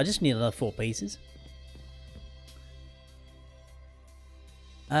 So I just need another 4 pieces.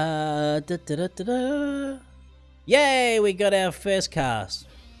 Yay! We got our first cast.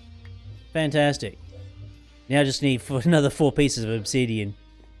 Fantastic. Now I just need another 4 pieces of obsidian.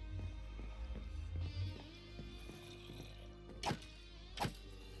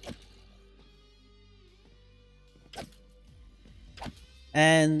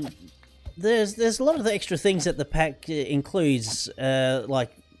 And there's a lot of the extra things that the pack includes,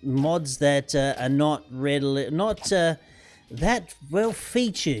 like mods that are not that well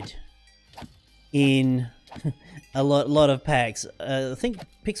featured in a lot of packs. I think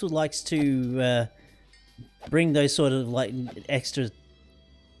Pixel likes to bring those sort of like extra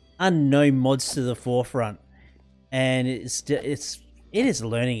unknown mods to the forefront, and it is a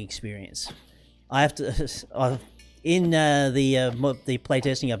learning experience. I have to in the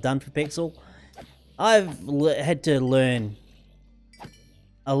playtesting I've done for Pixel, I've had to learn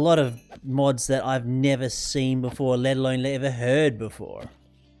a lot of mods that I've never seen before, let alone ever heard before.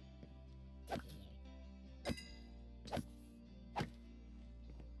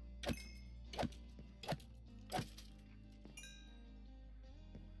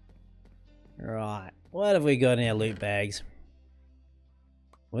 Right, what have we got in our loot bags?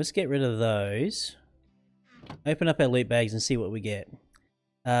 Let's get rid of those. Open up our loot bags and see what we get.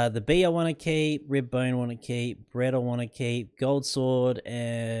 The bee I want to keep, rib bone I want to keep, bread I want to keep, gold sword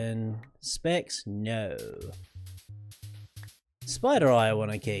and specs, no. Spider eye I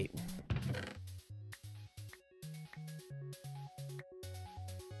want to keep.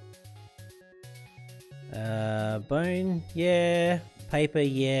 Bone, yeah. Paper,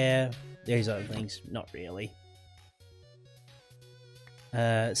 yeah. There's other things, not really.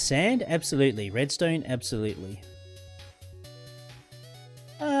 Sand, absolutely. Redstone, absolutely.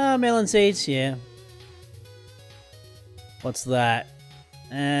 Melon seeds, yeah. What's that?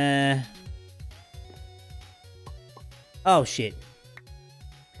 Oh shit.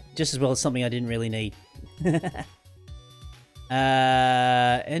 Just as well as something I didn't really need.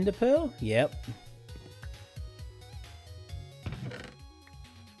 Ender pearl? Yep.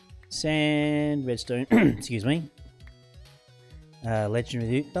 Sand, redstone, excuse me.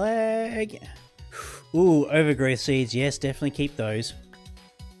 Legendary loot bag. Ooh, overgrowth seeds. Yes, definitely keep those.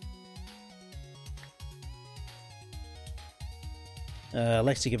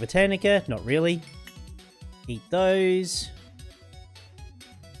 Lexica Botanica. Not really. Eat those.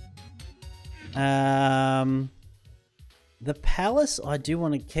 The palace I do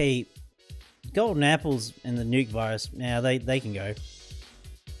want to keep. Golden apples and the nuke virus. Now they can go.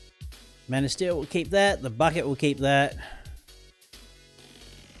 Man of Steel will keep that. The bucket will keep that.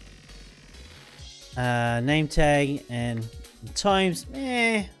 Name tag and times,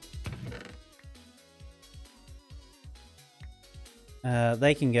 they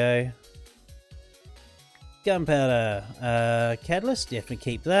can go. Gunpowder, catalyst, definitely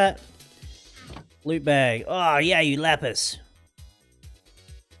keep that. Loot bag, oh yeah, you lapis.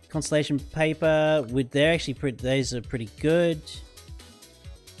 Constellation paper, they're actually those are pretty good.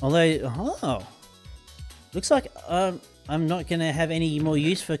 Although, looks like I'm not gonna have any more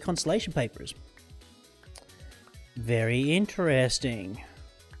use for constellation papers. Very interesting.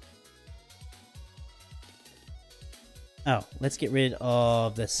 Oh, let's get rid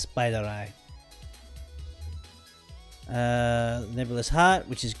of the spider eye. Nebulous heart,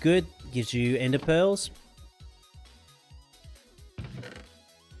 which is good, gives you ender pearls.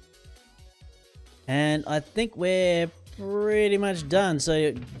 And I think we're pretty much done.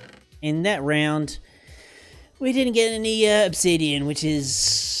 So in that round, we didn't get any obsidian, which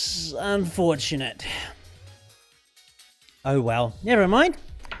is unfortunate. Oh well, never mind.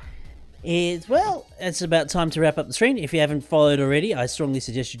 It's about time to wrap up the stream. If you haven't followed already, I strongly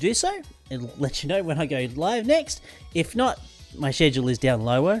suggest you do so. It'll let you know when I go live next. If not, my schedule is down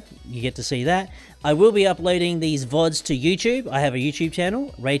lower. You get to see that. I will be uploading these VODs to YouTube. I have a YouTube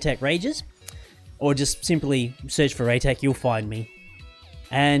channel, Raytac Rages. Or just simply search for Raytac, you'll find me.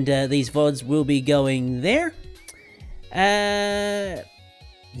 And these VODs will be going there.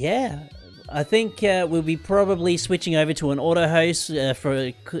 Yeah. I think we'll be probably switching over to an auto host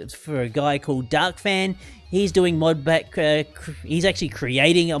for a guy called Darkfan. He's doing mod pack. He's actually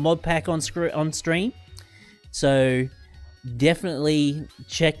creating a mod pack on stream, so definitely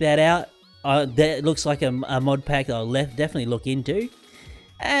check that out. That looks like a mod pack that I'll definitely look into.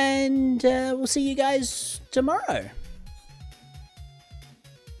 and we'll see you guys tomorrow.